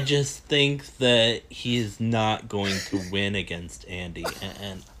 But I just think that he is not going to win against Andy.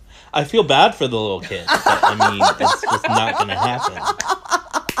 And I feel bad for the little kid, but I mean, it's just not going to happen.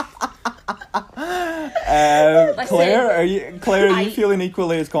 Claire, are you feeling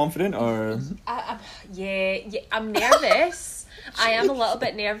equally as confident, or? Yeah, I'm nervous. I am a little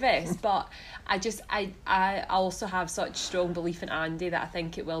bit nervous, but I also have such strong belief in Andy that I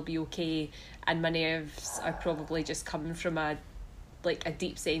think it will be okay, and my nerves are probably just coming from a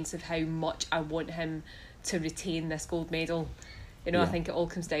deep sense of how much I want him to retain this gold medal. I think it all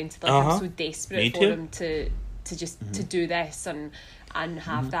comes down to I'm so desperate for him to to do this and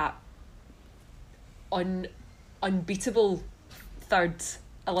have that unbeatable third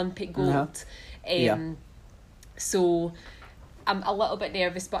Olympic gold. So I'm a little bit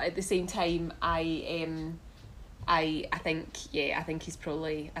nervous, but at the same time, I think he's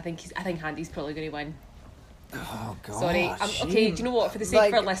probably I think Andy's probably going to win. Oh God! Sorry. Okay. Do you know what? For the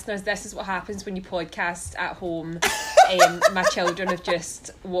sake of our listeners, this is what happens when you podcast at home. My children have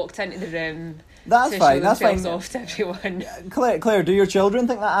just walked into the room. That's fine. That's fine. Off to everyone. Claire, do your children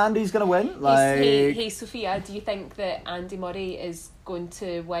think that Andy's going to win? Hey, Sophia, do you think that Andy Murray is going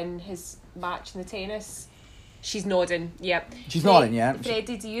to win his match in the tennis? She's nodding. Yep. She's nodding. Yeah.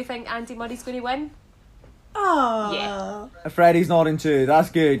 Freddie, do you think Andy Murray's going to win? Oh. Yeah. Freddie's nodding too. That's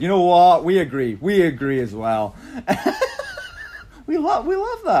good. You know what? We agree as well. We love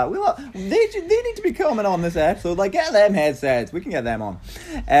that. They need to be coming on this episode. Like, get them headsets. We can get them on.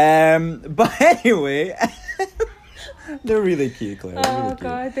 But anyway, they're really cute, Claire. Oh really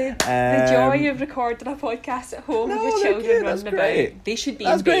God, the joy of recording a podcast at home with your children running about. They should be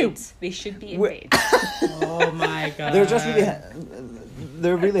in bed. They should be in bed. Oh my God.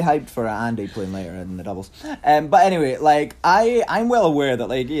 They're really hyped for Andy playing later in the doubles. But anyway, like I'm well aware that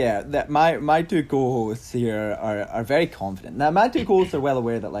that my two co-hosts here are very confident. Now my two co-hosts are well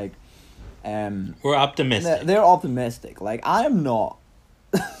aware that we're optimistic. They're optimistic. Like I am not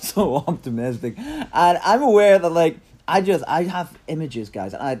so optimistic, and I'm aware that I have images,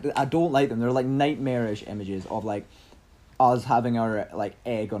 guys, and I don't like them. They're like nightmarish images of like us having our like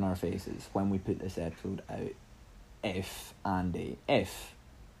egg on our faces when we put this episode out. If Andy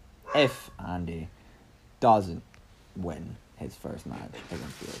doesn't win his first match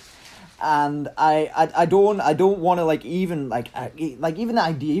against Felix, and I don't want to even the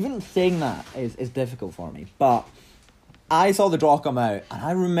idea, even saying that is difficult for me. But I saw the draw come out, and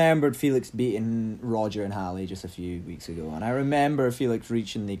I remembered Felix beating Roger and Halle just a few weeks ago, and I remember Felix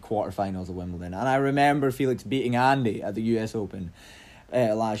reaching the quarterfinals of Wimbledon, and I remember Felix beating Andy at the US Open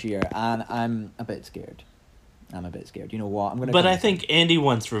last year, and I'm a bit scared. You know what? But I think Andy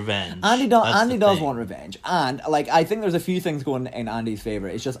wants revenge. Andy does want revenge, and I think there's a few things going in Andy's favor.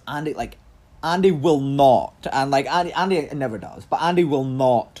 It's just Andy Andy will not, and like Andy never does, but Andy will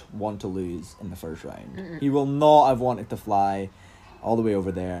not want to lose in the first round. He will not have wanted to fly all the way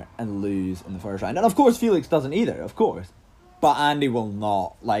over there and lose in the first round. And of course Felix doesn't either, of course. But Andy will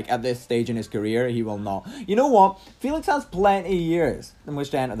not. Like, at this stage in his career, he will not. You know what? Felix has plenty of years in which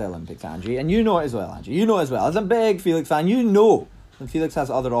to enter the Olympics, Angie. And you know it as well, Angie. You know it as well. As a big Felix fan, you know that Felix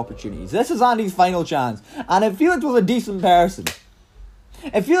has other opportunities. This is Andy's final chance. And if Felix was a decent person,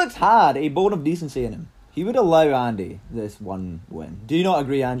 if Felix had a bone of decency in him, he would allow Andy this one win. Do you not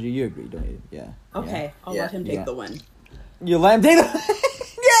agree, Angie? You agree, don't you? Yeah. Okay, I'll let him take the win. You let him take the...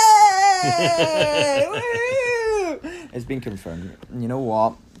 Yay! Woo! It's been confirmed. You know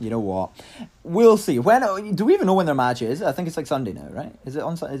what? We'll see. When do we even know when their match is? I think it's like Sunday now, right? Is it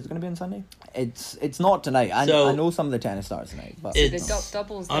on? Is it going to be on Sunday? It's not tonight. I know some of the tennis starts tonight, but it's the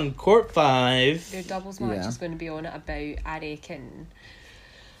doubles on court 5. Their doubles match is going to be on at about, I reckon,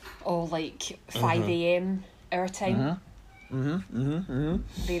 5 a.m. our time. Oh,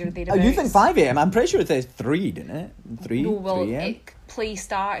 you think 5 a.m? I'm pretty sure it says 3, didn't it? 3. No, well, 3 a.m? Play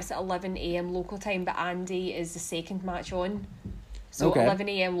starts at 11 a.m. local time, but Andy is the second match on. So Okay. 11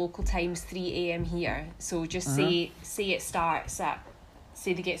 a.m. local time's 3 a.m. here. So just say it starts at,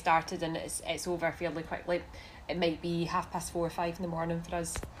 say they get started and it's over fairly quickly. It might be 4:30 or 5 in the morning for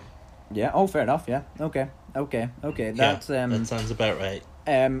us. Yeah. Oh, fair enough. Yeah. Okay. That's that sounds about right.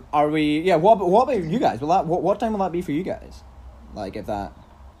 Are we? Yeah. What about you guys? Will that? What time will that be for you guys? Like, if that.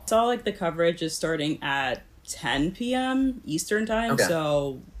 Saw like the coverage is starting at 10 p.m. Eastern time,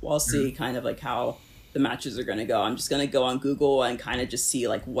 so we'll see kind of like how the matches are going to go. I'm just going to go on Google and kind of just see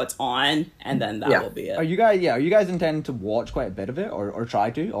like what's on, and then that will be it. Are you guys intending to watch quite a bit of it, or try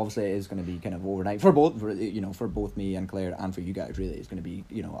to? Obviously, it is going to be kind of overnight for both me and Claire, and for you guys. Really, it's going to be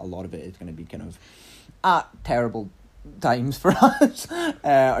a lot of it is going to be kind of at terrible times for us.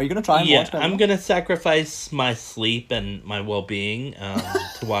 Are you going to try and watch that? I'm going to sacrifice my sleep and my well-being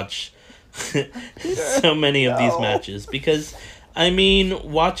to watch so many of these matches, because I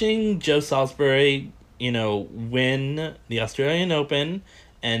mean, watching Joe Salisbury, win the Australian Open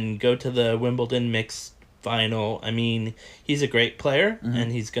and go to the Wimbledon mixed final. I mean, he's a great player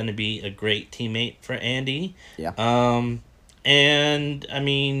and he's going to be a great teammate for Andy. Yeah. And I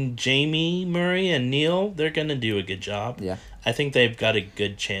mean, Jamie Murray and Neil, they're going to do a good job. Yeah. I think they've got a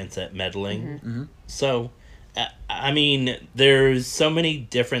good chance at medaling. So, I mean, there's so many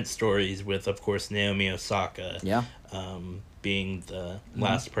different stories with, of course, Naomi Osaka. Yeah. Being the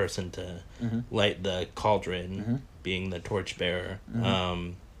last person to light the cauldron, being the torchbearer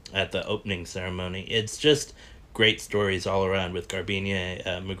at the opening ceremony. It's just great stories all around with Garbine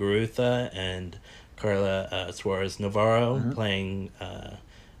Muguruza and Carla Suarez Navarro playing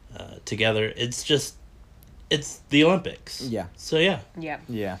together. It's the Olympics. Yeah. So, yeah. Yeah.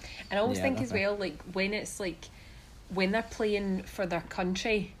 Yeah. And I always think as well, like, when they're playing for their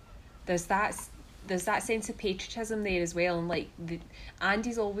country, there's that sense of patriotism there as well, and like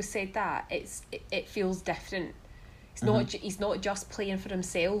Andy's always said that it feels different. He's not just playing for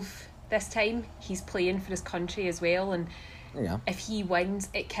himself this time. He's playing for his country as well, and if he wins,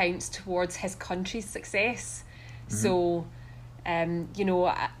 it counts towards his country's success. So,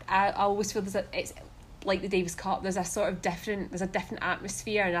 I always feel it's like the Davis Cup. There's a different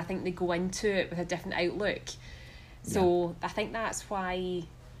atmosphere, and I think they go into it with a different outlook. So I think that's why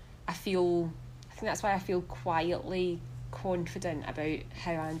I feel quietly confident about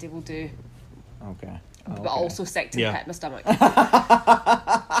how Andy will do. Okay. But also sick to pit my stomach.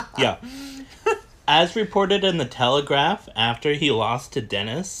 Yeah. As reported in the Telegraph, after he lost to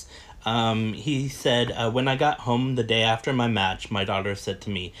Dennis, he said, when I got home the day after my match, my daughter said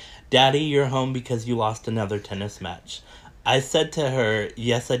to me, "Daddy, you're home because you lost another tennis match." I said to her,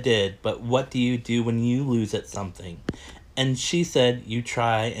 "Yes, I did, but what do you do when you lose at something?" And she said, "You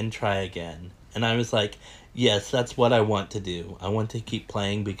try and try again." And I was like, yes, that's what I want to do. I want to keep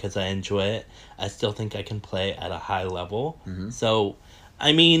playing because I enjoy it. I still think I can play at a high level. So,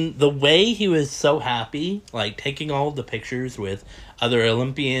 I mean, the way he was so happy, like taking all the pictures with other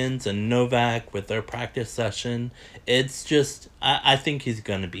Olympians and Novak with their practice session, it's just, I think he's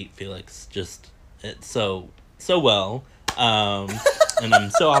going to beat Felix so well. And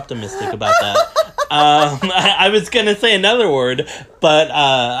I'm so optimistic about that. I was going to say another word, but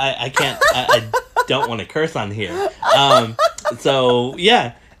I can't. I don't want to curse on here. So,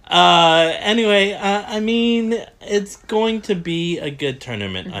 yeah. Anyway, I mean, it's going to be a good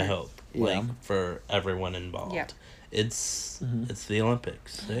tournament, I hope. Yeah. For everyone involved. Yeah. It's the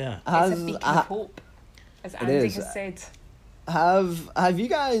Olympics, so yeah. It's a beacon of hope, as Andy has said. Have you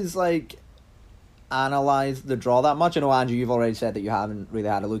guys, like... analyze the draw that much. I know, Andrew, you've already said that you haven't really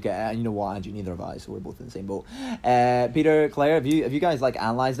had a look at it, and you know what, Andrew, neither have I, so we're both in the same boat. Peter, Claire, have you guys like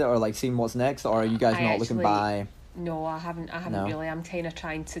analysed it or like seen what's next, or are you guys not looking by? No, I haven't No? really. I'm kind of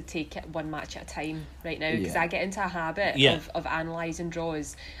trying to take it one match at a time right now, because Yeah. I get into a habit Yeah. of analysing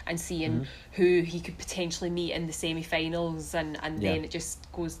draws and seeing who he could potentially meet in the semi-finals, and Yeah. then it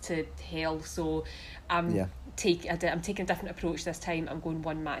just goes to hell. So I'm Yeah. taking a different approach this time. I'm going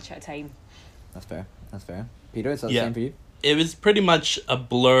one match at a time. That's fair. Peter, is that the Yeah. same for you? It was pretty much a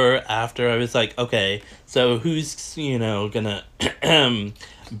blur after. I was like, okay, so who's, gonna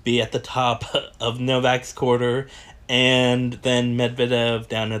be at the top of Novak's quarter, and then Medvedev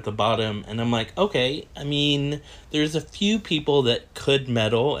down at the bottom. And I'm like, okay, I mean, there's a few people that could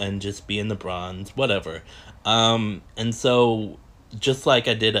medal and just be in the bronze, whatever. And so, just like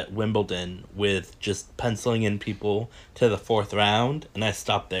I did at Wimbledon with just penciling in people to the fourth round, and I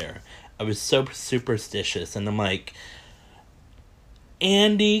stopped there. I was so superstitious, and I'm like,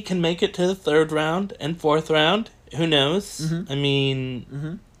 Andy can make it to the third round and fourth round. Who knows? I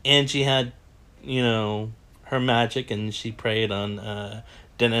mean, Angie had, her magic, and she preyed on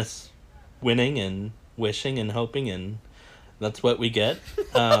Dennis winning and wishing and hoping, and that's what we get.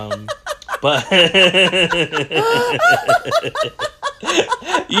 But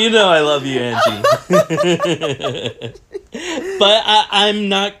I love you, Angie. But I'm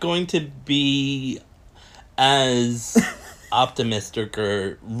not going to be as optimistic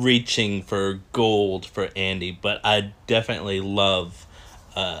or reaching for gold for Andy, but I definitely love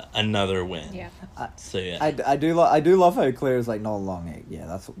another win. Yeah. So yeah. I do love how Claire's like, not long.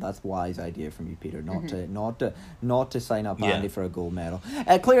 Yeah, that's wise idea from you, Peter. Not to sign up Andy for a gold medal.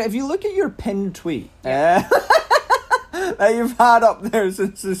 Claire, if you look at your pinned tweet, that you've had up there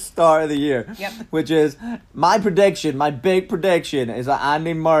since the start of the year, which is my big prediction is that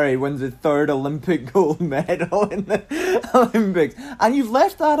Andy Murray wins the third Olympic gold medal in the Olympics, and you've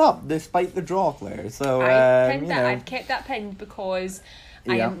left that up despite the draw, Claire. So I've kept that pinned because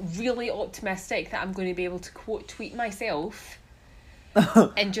I am really optimistic that I'm going to be able to quote tweet myself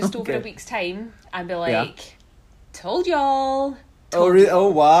in just over a week's time and be like, told y'all. Oh really? Oh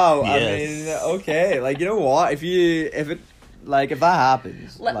wow! Yes. I mean, okay. Like, you know what? If that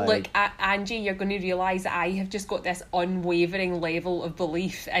happens, Look, Angie, you're going to realise that I have just got this unwavering level of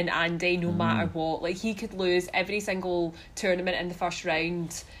belief in Andy, no matter what. Like, he could lose every single tournament in the first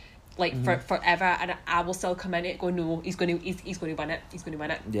round, like for forever, and I will still come in it going, no, he's going to win it. He's going to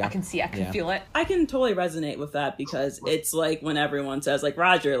win it. Yeah. I can see it. I can feel it. I can totally resonate with that, because it's like when everyone says, like,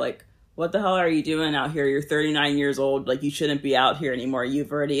 Roger, like, what the hell are you doing out here? You're 39 years old. Like, you shouldn't be out here anymore.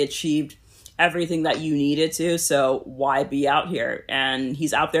 You've already achieved everything that you needed to. So why be out here? And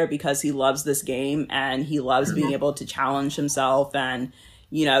he's out there because he loves this game, and he loves being able to challenge himself and,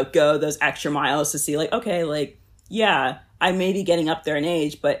 go those extra miles to see, like, okay, like, yeah, I may be getting up there in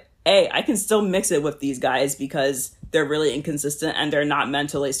age, but hey, I can still mix it with these guys because they're really inconsistent and they're not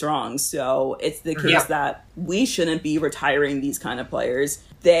mentally strong. So it's the case that we shouldn't be retiring these kind of players.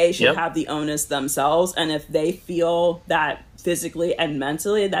 They should have the onus themselves. And if they feel that physically and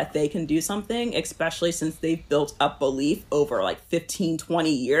mentally that they can do something, especially since they've built up belief over like 15,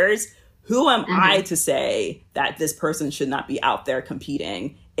 20 years, who am I to say that this person should not be out there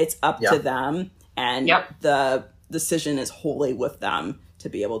competing? It's up to them. And the decision is wholly with them to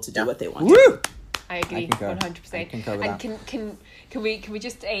be able to do what they want to do. I agree, 100%. And can we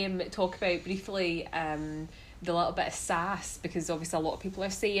just talk about briefly the little bit of sass, because obviously a lot of people are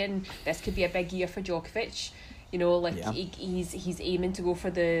saying this could be a big year for Djokovic. He's aiming to go for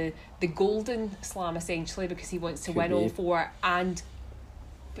the golden slam essentially, because he wants to win all four, and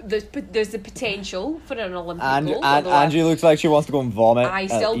there's the potential for an Olympic gold. And Angie looks like she wants to go and vomit. I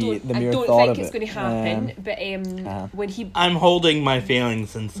still don't think it's going to happen. But when I'm holding my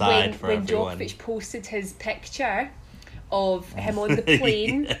feelings inside for when everyone. Djokovic posted his picture of him on the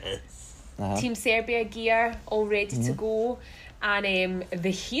plane, Team Serbia gear all ready to go, and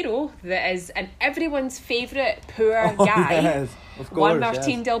the hero that is and everyone's favourite poor guy, Juan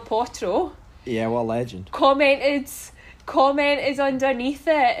Martín del Potro. Yeah, what a legend. Commented underneath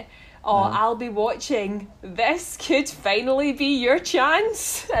it, I'll be watching. This could finally be your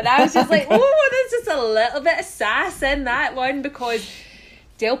chance. And I was just like, there's just a little bit of sass in that one, because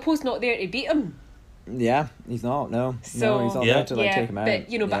Delpo's not there to beat him. Yeah, he's not. No, so he's not there to take him out.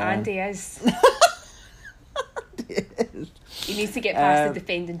 But Andy is. He needs to get past the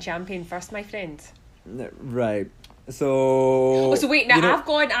defending champion first, my friend. Right. So. Oh, so wait, now you know-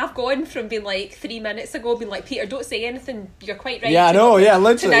 I've gone from being like 3 minutes ago, being like, Peter, don't say anything. You're quite right. Yeah, I to know. not- Yeah, To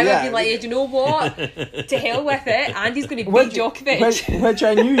literally. now yeah. I've been like, do you know what? To hell with it. Andy's going to beat Which, Djokovic. which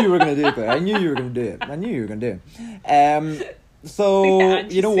I knew you were going to do, Claire. I knew you were going to do it. I knew you were going to do it. So,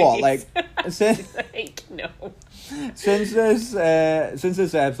 Andy's you know what? face. Like, since, Like, no. since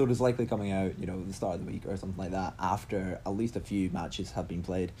this episode is likely coming out, you know, the start of the week or something like that, after at least a few matches have been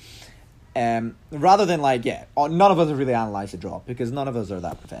played, rather than like, none of us have really analysed the draw because none of us are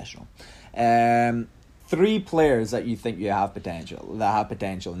that professional. 3 players that you think that have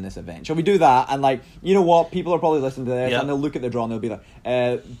potential in this event. Shall we do that? And like, you know what? People are probably listening to this Yep. and they'll look at the draw and they'll be like,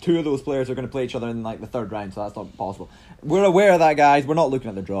 2 of those players are going to play each other in like the 3rd round, so that's not possible. We're aware of that, guys. We're not looking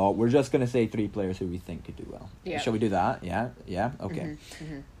at the draw. We're just going to say 3 players who we think could do well. Yeah. Shall we do that? Yeah? Yeah? Okay.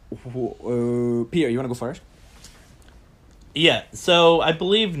 Mm-hmm. Peter, you want to go first? Yeah, so I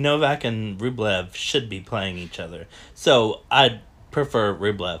believe Novak and Rublev should be playing each other. So I'd prefer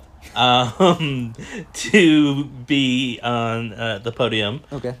Rublev to be on the podium.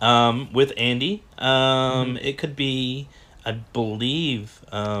 Okay. With Andy. It could be, I believe,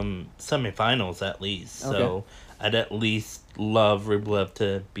 semifinals at least. So Okay. I'd at least love Rublev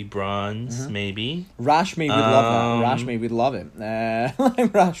to be bronze, maybe. Rashmi would love that. Rashmi would love it.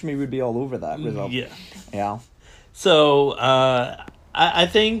 Rashmi would be all over that result. Yeah. Yeah. So I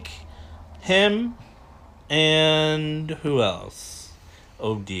think him and who else?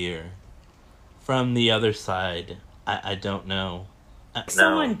 Oh dear. From the other side, I don't know.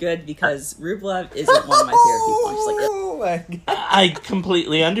 Someone good, because Rublev isn't one of my favorite people. I'm just like, Oh my God. I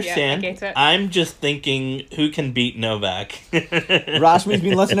completely understand. get it. I'm just thinking who can beat Novak. Rashmi's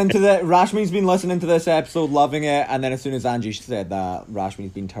been listening to this episode, loving it, and then as soon as Angie said that,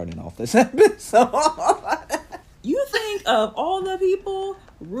 Rashmi's been turning off this episode. you think of all the people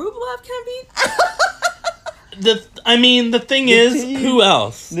Rublev can beat? The thing The is, team. who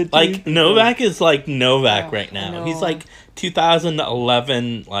else? The Like team. Novak is like Novak Oh, right now. I He's know. like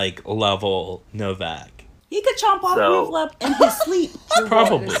 2011 like level Novak. He could chomp off So- Rublev in his sleep.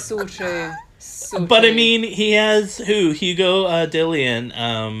 Probably. That's so true. So But I true. mean, he has Hugo Dillian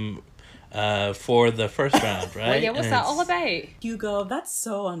for the first round, right? Well, yeah, what's And that all it's- about? Hugo, that's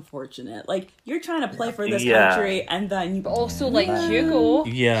so unfortunate. Like, you're trying to play for this Yeah. country, and then you... But also, like, Hugo.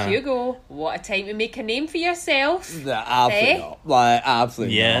 Yeah. Hugo, what a time to make a name for yourself. Absolutely Eh? not. Like,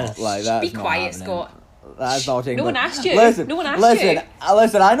 absolutely Yes. not. Like, that's Be not quiet, happening. Scott. That's not taking No one place. asked you. Listen, No one asked listen, you.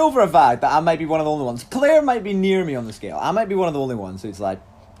 Listen, I know for a fact that I might be one of the only ones. Claire might be near me on the scale. I might be one of the only ones who's like,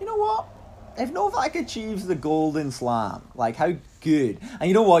 you know what? If Novak achieves the golden slam, like, how good. And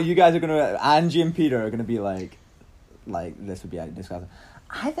you know what? You guys are going to, Angie and Peter are going to be like, this would be disgusting.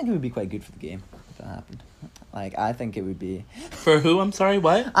 I think it would be quite good for the game if that happened. Like, I think it would be... For who? I'm sorry,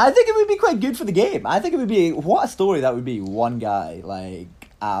 what? I think it would be quite good for the game. I think it would be... What a story that would be. One guy, like,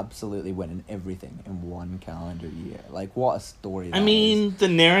 absolutely winning everything in one calendar year. Like, what a story that I mean, the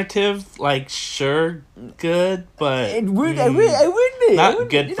narrative, like, sure, good, but is. It would be. not It would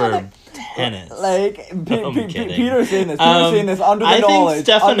be. good You for know, like, tennis. Like, I'm kidding. Peter's saying this. Peter's saying this under the I think knowledge.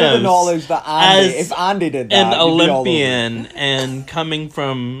 Under the Stefanos, knowledge that Andy, as if Andy did that, an he'd be all over it. Olympian and coming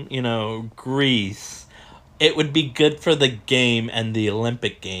from, Greece, it would be good for the game and the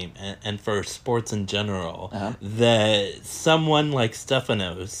Olympic game and for sports in general Uh-huh. that someone like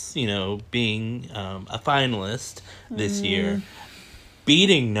Stefanos, being a finalist this year,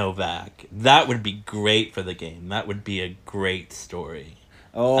 beating Novak, that would be great for the game. That would be a great story.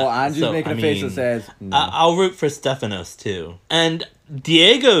 Oh, Andrew's So, making I a face that mean, says no. I'll root for Stefanos too. And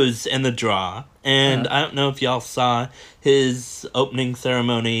Diego's in the draw. And I don't know if y'all saw his opening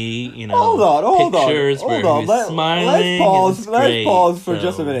ceremony, Hold on. pictures where he's smiling. Let's great, pause for so-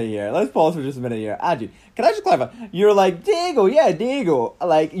 just a minute here. Angie, can I just clarify? You're like, Diego.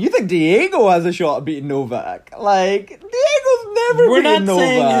 Like, you think Diego has a shot at beating Novak? Like, Diego's never We're beaten not Novak.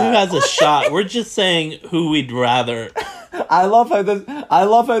 saying who has a shot. We're just saying who we'd rather. I love how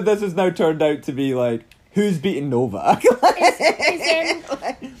this has now turned out to be like, who's beating Novak?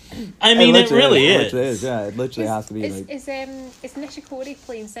 I mean, it really It is. literally is, yeah. It literally has to be like... Is Nishikori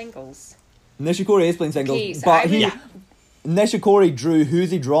playing singles? Nishikori is playing singles, Okay, so but I he... would- Nishikori drew...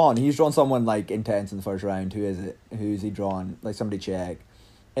 Who's he drawn? He's drawn someone, like, intense in the first round. Who is it? Who's he drawn? Like, somebody check.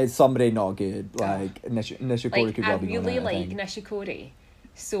 It's somebody not good. Like, Nishikori Like, could I well be going really out, I like think. Nishikori,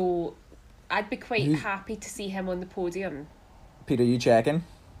 so I'd be quite Who's- happy to see him on the podium. Peter, you checking?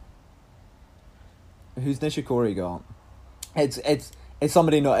 Who's Nishikori got? It's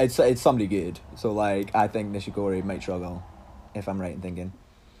somebody not... It's somebody good. So, like, I think Nishikori might struggle, if I'm right in thinking.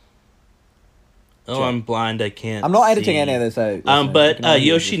 Oh, I'm blind. I can't. I'm not editing see. any of this out. But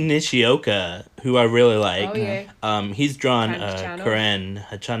Yoshi Nishioka, who I really like, Oh, yeah. he's drawn Karen Karen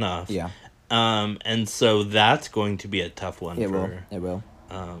Hachanov. Yeah. And so that's going to be a tough one It will. for It will.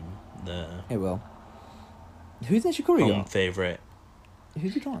 the It will. Who's Nishikori home got? favorite.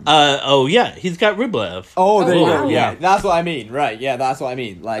 Who's he drawn? Oh yeah, he's got Rublev. Oh, there you wow. go. Yeah, Yeah. that's what I mean. Right, yeah, that's what I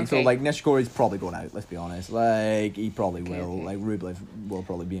mean. Like, so, Okay. like, Nishikori's probably going out, let's be honest. Like, he probably will. okay. Like, Rublev will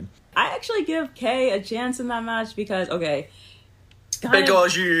probably be him. I actually give Kay a chance in that match because, okay. kind of-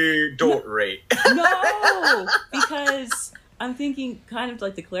 Because you don't rate. No, because I'm thinking kind of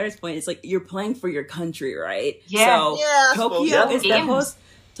like to Claire's point, it's like you're playing for your country, right? Yeah. So Yeah, I Tokyo suppose, is yeah. the host.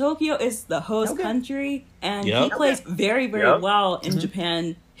 Tokyo is the host Okay. country, and Yep. he plays very, very Yep. well in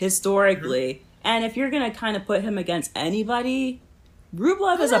Japan historically. And if you're gonna kind of put him against anybody,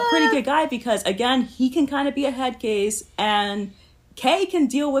 Rublev is a pretty good guy because again, he can kind of be a head case, and Kay can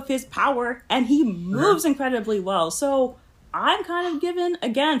deal with his power, and he moves incredibly well. So I'm kind of giving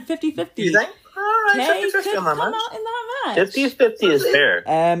again 50-50. You think? Alright, Kay 50-50 could on that come match. out in that match. 50-50 is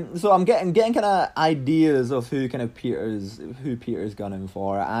fair. So I'm getting kind of ideas of who Peter's gunning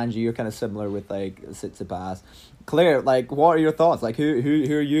for. Angie, you're kind of similar with like Tsitsipas. Claire, like, what are your thoughts? Like, who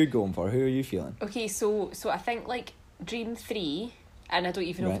are you going for? Who are you feeling? Okay, so I think like Dream 3, and I don't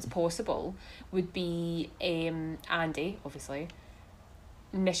even know Right. if it's possible, would be Andy, obviously,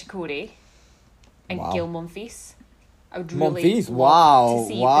 Nishikori, and Wow. Gail Monfils. I would really Monfils? love Wow, to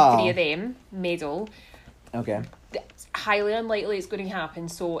see wow. the three of them medal. Okay. It's highly unlikely it's going to happen,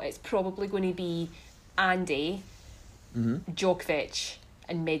 so it's probably going to be Andy, Djokovic,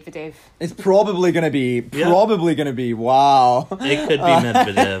 and Medvedev. It's probably gonna be. Wow. It could be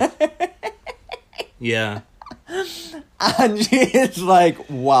Medvedev. Yeah. Angie is like,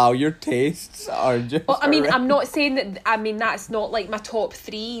 wow, your tastes are just. Well, I mean, horrendous. I'm not saying that. I mean, that's not like my top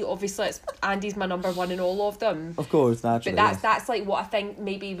three. Obviously, it's Andy's my number one in all of them. Of course, naturally. But that's like what I think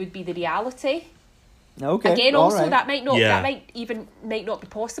maybe would be the reality. okay. Again, all also right. that might not Yeah. might not be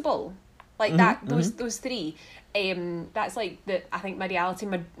possible. Like Mm-hmm, that those three. That's like the I think my reality.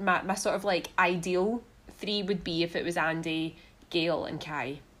 My sort of like ideal three would be if it was Andy, Gail, and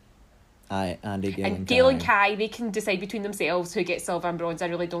Kai. Aye, Andy, Gail, And Gail and Kai, they can decide between themselves who gets silver and bronze. I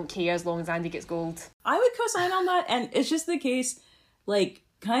really don't care as long as Andy gets gold. I would co-sign on that, and it's just the case, like,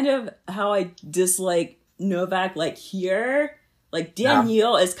 kind of how I dislike Novak, like, here. Like,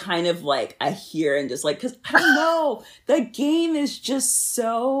 Danielle is kind of, like, a here and just, like, because, I don't know, the game is just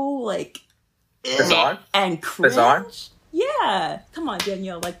so, like, Bizarre? and cringe. Bizarre? Yeah. Come on,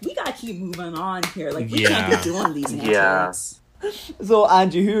 Danielle, like, we gotta keep moving on here. Like, we Yeah. can't be doing these Yeah. antics. So,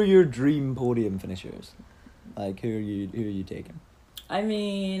 Angie, who are your dream podium finishers? Like, who are you taking? I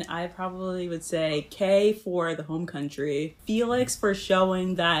mean, I probably would say Kay for the home country, Felix for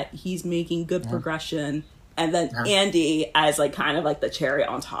showing that he's making good progression, and then Andy as like kind of like the cherry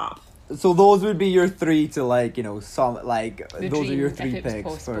on top. So those would be your three to like, some like The those are your dream, three if it was picks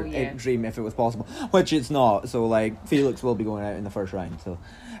possible, for yeah. dream if it was possible, which it's not. So like Felix will be going out in the first round. So,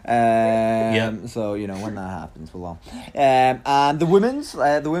 so when that happens, we'll. And the women's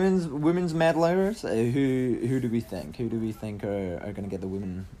medalers. Who do we think? Who do we think are going to get the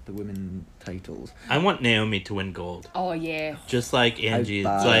women titles? I want Naomi to win gold. Oh yeah. Just like Angie.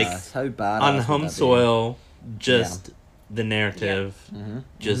 How It's like badass- how badass on would home that be? soil, just the narrative,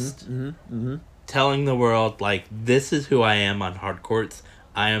 just telling the world, like, this is who I am on hard courts.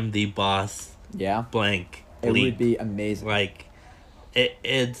 I am the boss, Yeah, blank. it bleep. would be amazing. Like,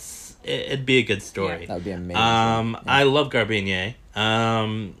 it'd be a good story. That would be amazing. I love Garbinier.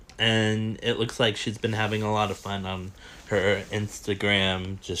 And it looks like she's been having a lot of fun on her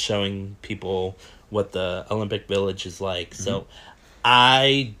Instagram, just showing people what the Olympic Village is like. So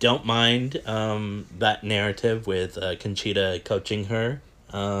I don't mind that narrative with Conchita coaching her.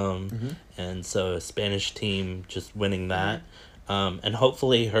 And so a Spanish team just winning that. And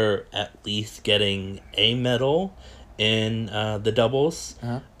hopefully her at least getting a medal in the doubles.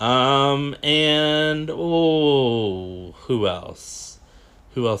 And who else?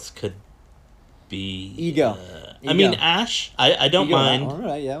 Who else could be? Iga. I mean, Iga. Ash. I don't You go mind. that. All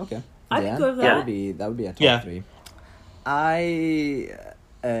right, yeah, okay. I'd Yeah, go with That that. would be a top Yeah. three. I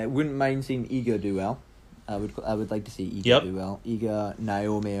wouldn't mind seeing Iga do well. I would like to see Iga Yep. do well. Iga,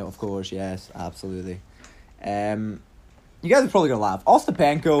 Naomi, of course, yes, absolutely. You guys are probably gonna laugh.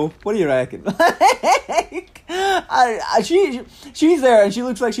 Ostapenko, what do you reckon? She's there and she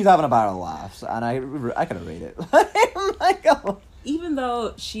looks like she's having a barrel of laughs, and I kind of rate it. Like, oh, even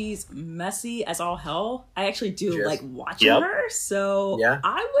though she's messy as all hell, I actually do Yes. like watching Yep. her. So Yeah.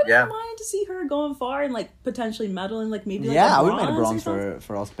 I wouldn't Yeah. mind to see her going far and like potentially medaling, like maybe like Yeah, a I wouldn't mind a bronze or something.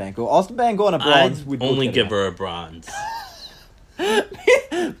 for Ostapenko. Ostapenko and a bronze I'd would both only get give it. her a bronze.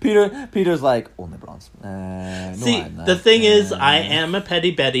 Peter's like, only bronze. No, See, I'm not. the thing is, I am a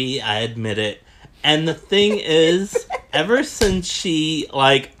petty Betty, I admit it. And the thing is, ever since she,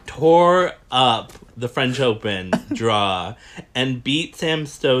 like, tore up the French Open draw and beat Sam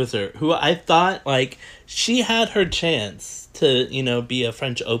Stosur, who I thought, like, she had her chance to, you know, be a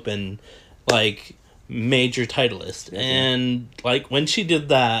French Open, like, major titleist. And, like, when she did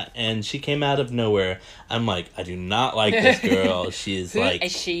that and she came out of nowhere, I'm like, I do not like this girl. She's, Who like...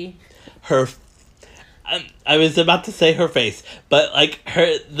 is she? her I was about to say her face, but like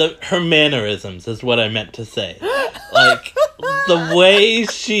her mannerisms is what I meant to say. Like the way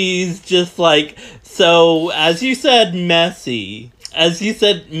she's just like, so as you said messy.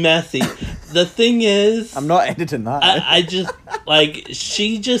 The thing is, I'm not editing that. I just like,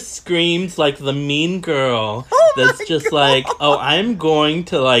 she just screams like the mean girl that's just like, oh, I'm going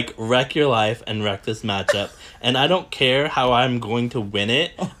to like wreck your life and wreck this matchup. And I don't care how I'm going to win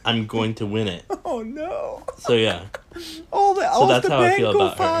it. I'm going to win it. Oh no! So yeah. All the So that's how I feel Ostapenko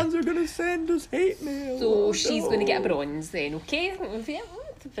about her. fans are gonna send us hate mail. So Oh, she's no. going to get a bronze then, okay?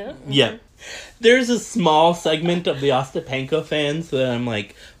 Yeah. There's a small segment of the Ostapenko fans that I'm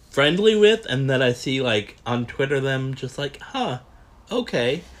like friendly with, and that I see like on Twitter them just like, huh,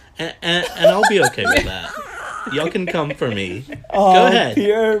 okay. And I'll be okay with that. Y'all can come for me. Oh, Go ahead.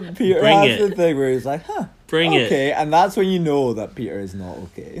 Peter Bring has it. the thing where he's like, huh. Bring it. Okay, and that's when you know that Peter is not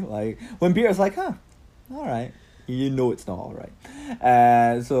okay. Like, when Peter's like, huh, alright. You know it's not alright.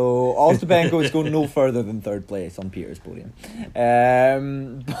 So, Ostapenko is going no further than third place on Peter's podium.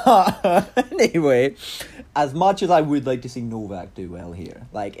 But, anyway, as much as I would like to see Novak do well here,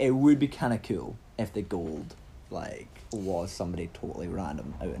 like, it would be kind of cool if the gold, like, was somebody totally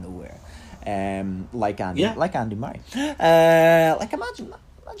random out of nowhere. Like Andy Murray. Like, imagine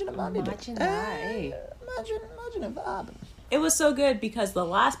if Andy did. Imagine that, eh? Imagine if that happened. It was so good because the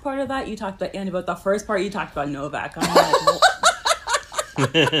last part of that you talked about Andy, but the first part you talked about Novak. I'm like, well,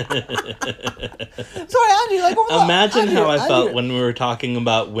 Sorry, Angie. Like, Imagine how I felt when we were talking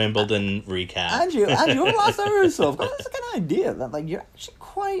about Wimbledon recap. Angie, over the last hour or so, I've got this kind of idea that like you're actually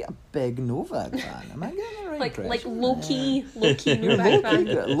quite a big Novak fan. Am I getting the right Like impression? low-key You're Novak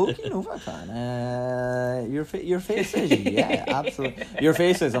fan. low-key Novak fan. Your face is, yeah, absolutely. Your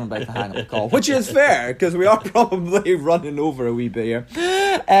face is, I'm about to hang up the call, which is fair, because we are probably running over a wee bit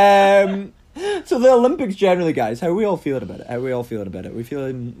here. So the Olympics generally, guys, how are we all feeling about it? We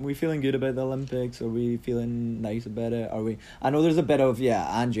feeling good about the Olympics? Are we feeling nice about it? Are we? I know there's a bit of,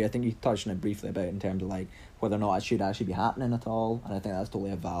 Angie, I think you touched on it briefly about in terms of like whether or not it should actually be happening at all, and I think that's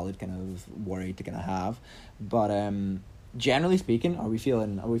totally a valid kind of worry to kind of have. But generally speaking, are we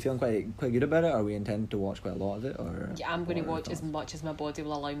feeling quite good about it? Are we intending to watch quite a lot of it? Or Yeah, I'm going to what are watch your as thoughts? much as my body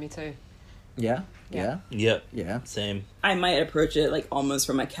will allow me to. Yeah. Yep. Same. I might approach it like almost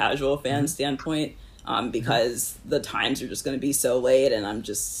from a casual fan Mm-hmm. standpoint, because the times are just going to be so late, and I'm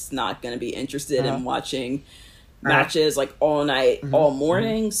just not going to be interested in watching matches like all night, Mm-hmm. all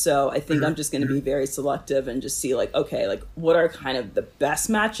morning. So I think I'm just going to be very selective and just see like, okay, like what are kind of the best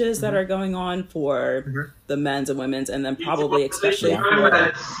matches Mm-hmm. that are going on for the men's and women's, and then probably especially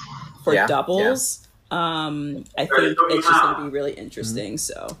for Yeah. doubles. I think it's just going to be really interesting.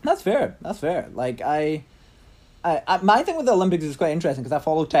 So That's fair. Like I my thing with the Olympics is quite interesting because I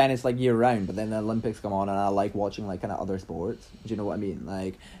follow tennis like year round, but then the Olympics come on and I like watching like kind of other sports. Do you know what I mean?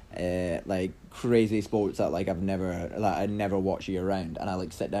 Like crazy sports that like I'd never watch year round, and I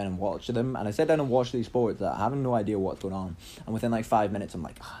like sit down and watch them, and I sit down and watch these sports that I have no idea what's going on, and within like 5 minutes I'm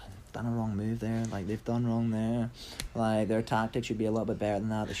like, done a wrong move there, like they've done wrong there, like their tactics should be a little bit better than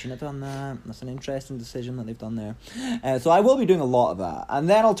that, they shouldn't have done that, that's an interesting decision that they've done there. So I will be doing a lot of that, and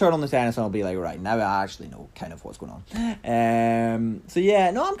then I'll turn on the tennis and I'll be like, right, now I actually know kind of what's going on. So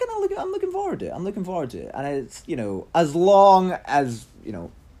yeah, no, I'm looking forward to it, and it's, you know, as long as, you know,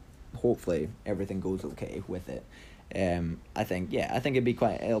 hopefully everything goes okay with it. I think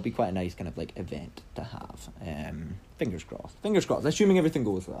it'll be quite a nice kind of like event to have. Fingers crossed, assuming everything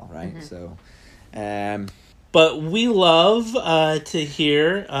goes well, right? So But we love to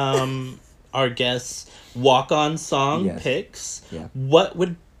hear our guests' walk-on song Yes. picks. Yeah. What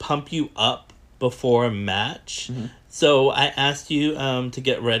would pump you up before a match? So I asked you to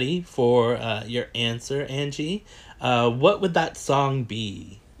get ready for your answer, Angie. What would that song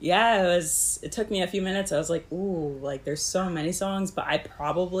be? yeah, it took me a few minutes. I was like, ooh, like there's so many songs, but I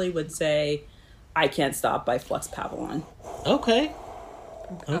probably would say I Can't Stop by Flux Pavillon. Okay.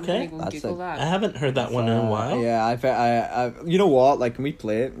 I'm Okay. gonna go That's Google it. I that. haven't heard that one in a while. Yeah, I, you know what? Like, can we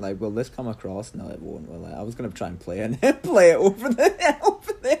play it? Like, will this come across? No, it won't. Will it? I was gonna try and play it and then play it over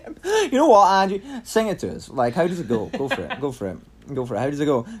them. You know what, Angie? Sing it to us. Like, how does it go? Go for it. Go for it. Go for it. How does it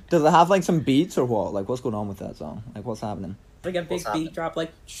go? Does it have like some beats or what? Like, what's going on with that song? Like, what's happening? Like a big What's happening? beat drop,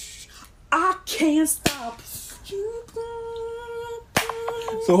 like, I can't stop.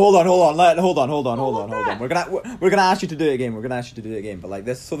 So hold on. We're gonna ask you to do it again. But like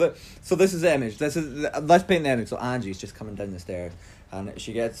this, so this is the image. Let's paint the image. So Angie's just coming down the stairs, and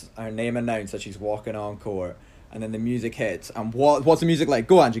she gets her name announced that she's walking on court, and then the music hits. And what's the music like?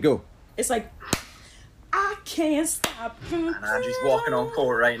 Go, Angie, go. It's like, I can't stop. And Angie's walking on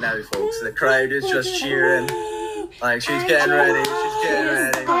court right now, folks. The crowd is just cheering. Like, she's getting ready.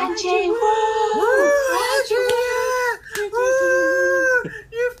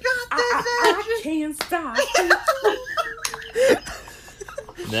 You've got this, I can't stop.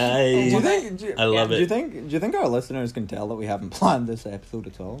 Nice. I love Do it. you think our listeners can tell that we haven't planned this episode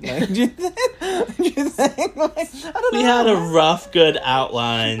at all? Like, do you think like, I don't know. We had a rough, good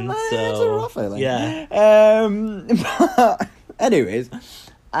outline, It's a so rough outline. yeah. Anyways,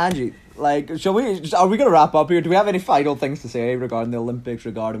 Angie, like, are we gonna wrap up here? Do we have any final things to say regarding the Olympics,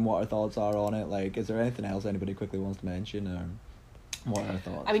 regarding what our thoughts are on it? Like, is there anything else anybody quickly wants to mention, or what are our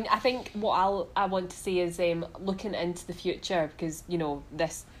thoughts? I mean, I think what I want to say is looking into the future, because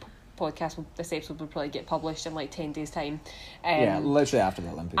this this episode will probably get published in like 10 days time. Yeah, literally after the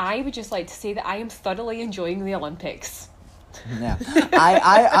Olympics. I would just like to say that I am thoroughly enjoying the Olympics. Yeah,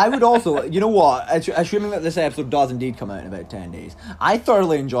 I would also, you know what, assuming that this episode does indeed come out in about 10 days, I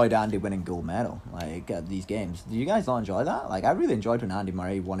thoroughly enjoyed Andy winning gold medal, like, at these games. Do you guys not enjoy that? Like, I really enjoyed when Andy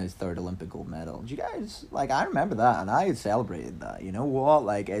Murray won his third Olympic gold medal. Do you guys, like, I remember that, and I celebrated that, you know what,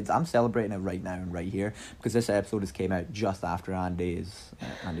 like, I'm celebrating it right now and right here, because this episode has came out just after Andy's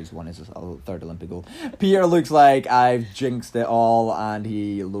won his third Olympic gold. Peter looks like I've jinxed it all, and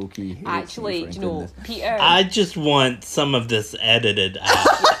he low-key hates Actually, me for including this. Peter... I just want some of this edited out.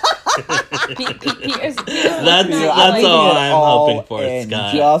 Peter's That's Peter, all leaving it I'm all hoping for, in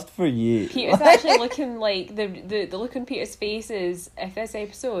Scott. just for you. Peter's actually looking like the look on Peter's face is, if this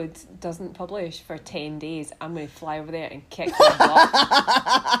episode doesn't publish for 10 days, I'm going to fly over there and kick your butt.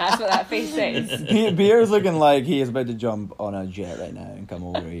 That's what that face says. Peter's looking like he is about to jump on a jet right now and come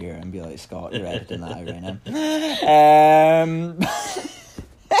over here and be like, Scott, you're editing that out right now.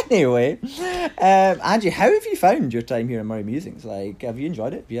 Anyway, Angie, how have you found your time here at Murray Musings? Like, have you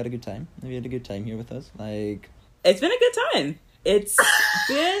enjoyed it? Have you had a good time? Have you had a good time here with us? Like, It's been a good time. It's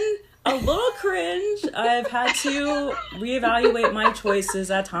been a little cringe. I've had to reevaluate my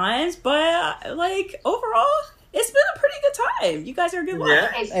choices at times, but like overall, it's been a pretty good time. You guys are a good one.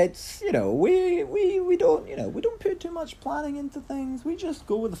 Yeah. it's, we don't, we don't put too much planning into things. We just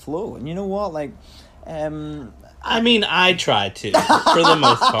go with the flow. And you know what? Like, I mean, I try to, for the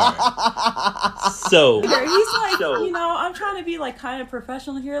most part. So, He's like, I'm trying to be like kind of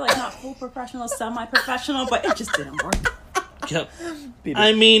professional here, like not full professional, semi-professional, but it just didn't work. yep. Peter,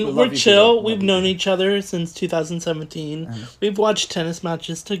 I we mean, love we're you, chill. Peter. We've Love you, known Peter. each other since 2017. We've watched tennis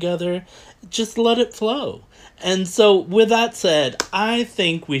matches together. Just let it flow. And so, with that said, I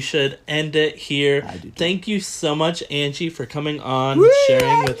think we should end it here. I do too. Thank you so much, Angie, for coming on,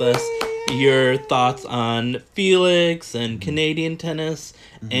 sharing with us your thoughts on Felix and Canadian tennis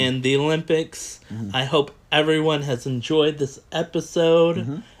and the Olympics. I hope everyone has enjoyed this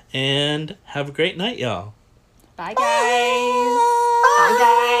episode. And have a great night, y'all. Bye, guys. Bye,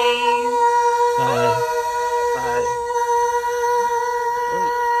 guys. Bye.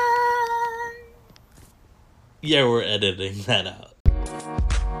 Yeah, we're editing that out.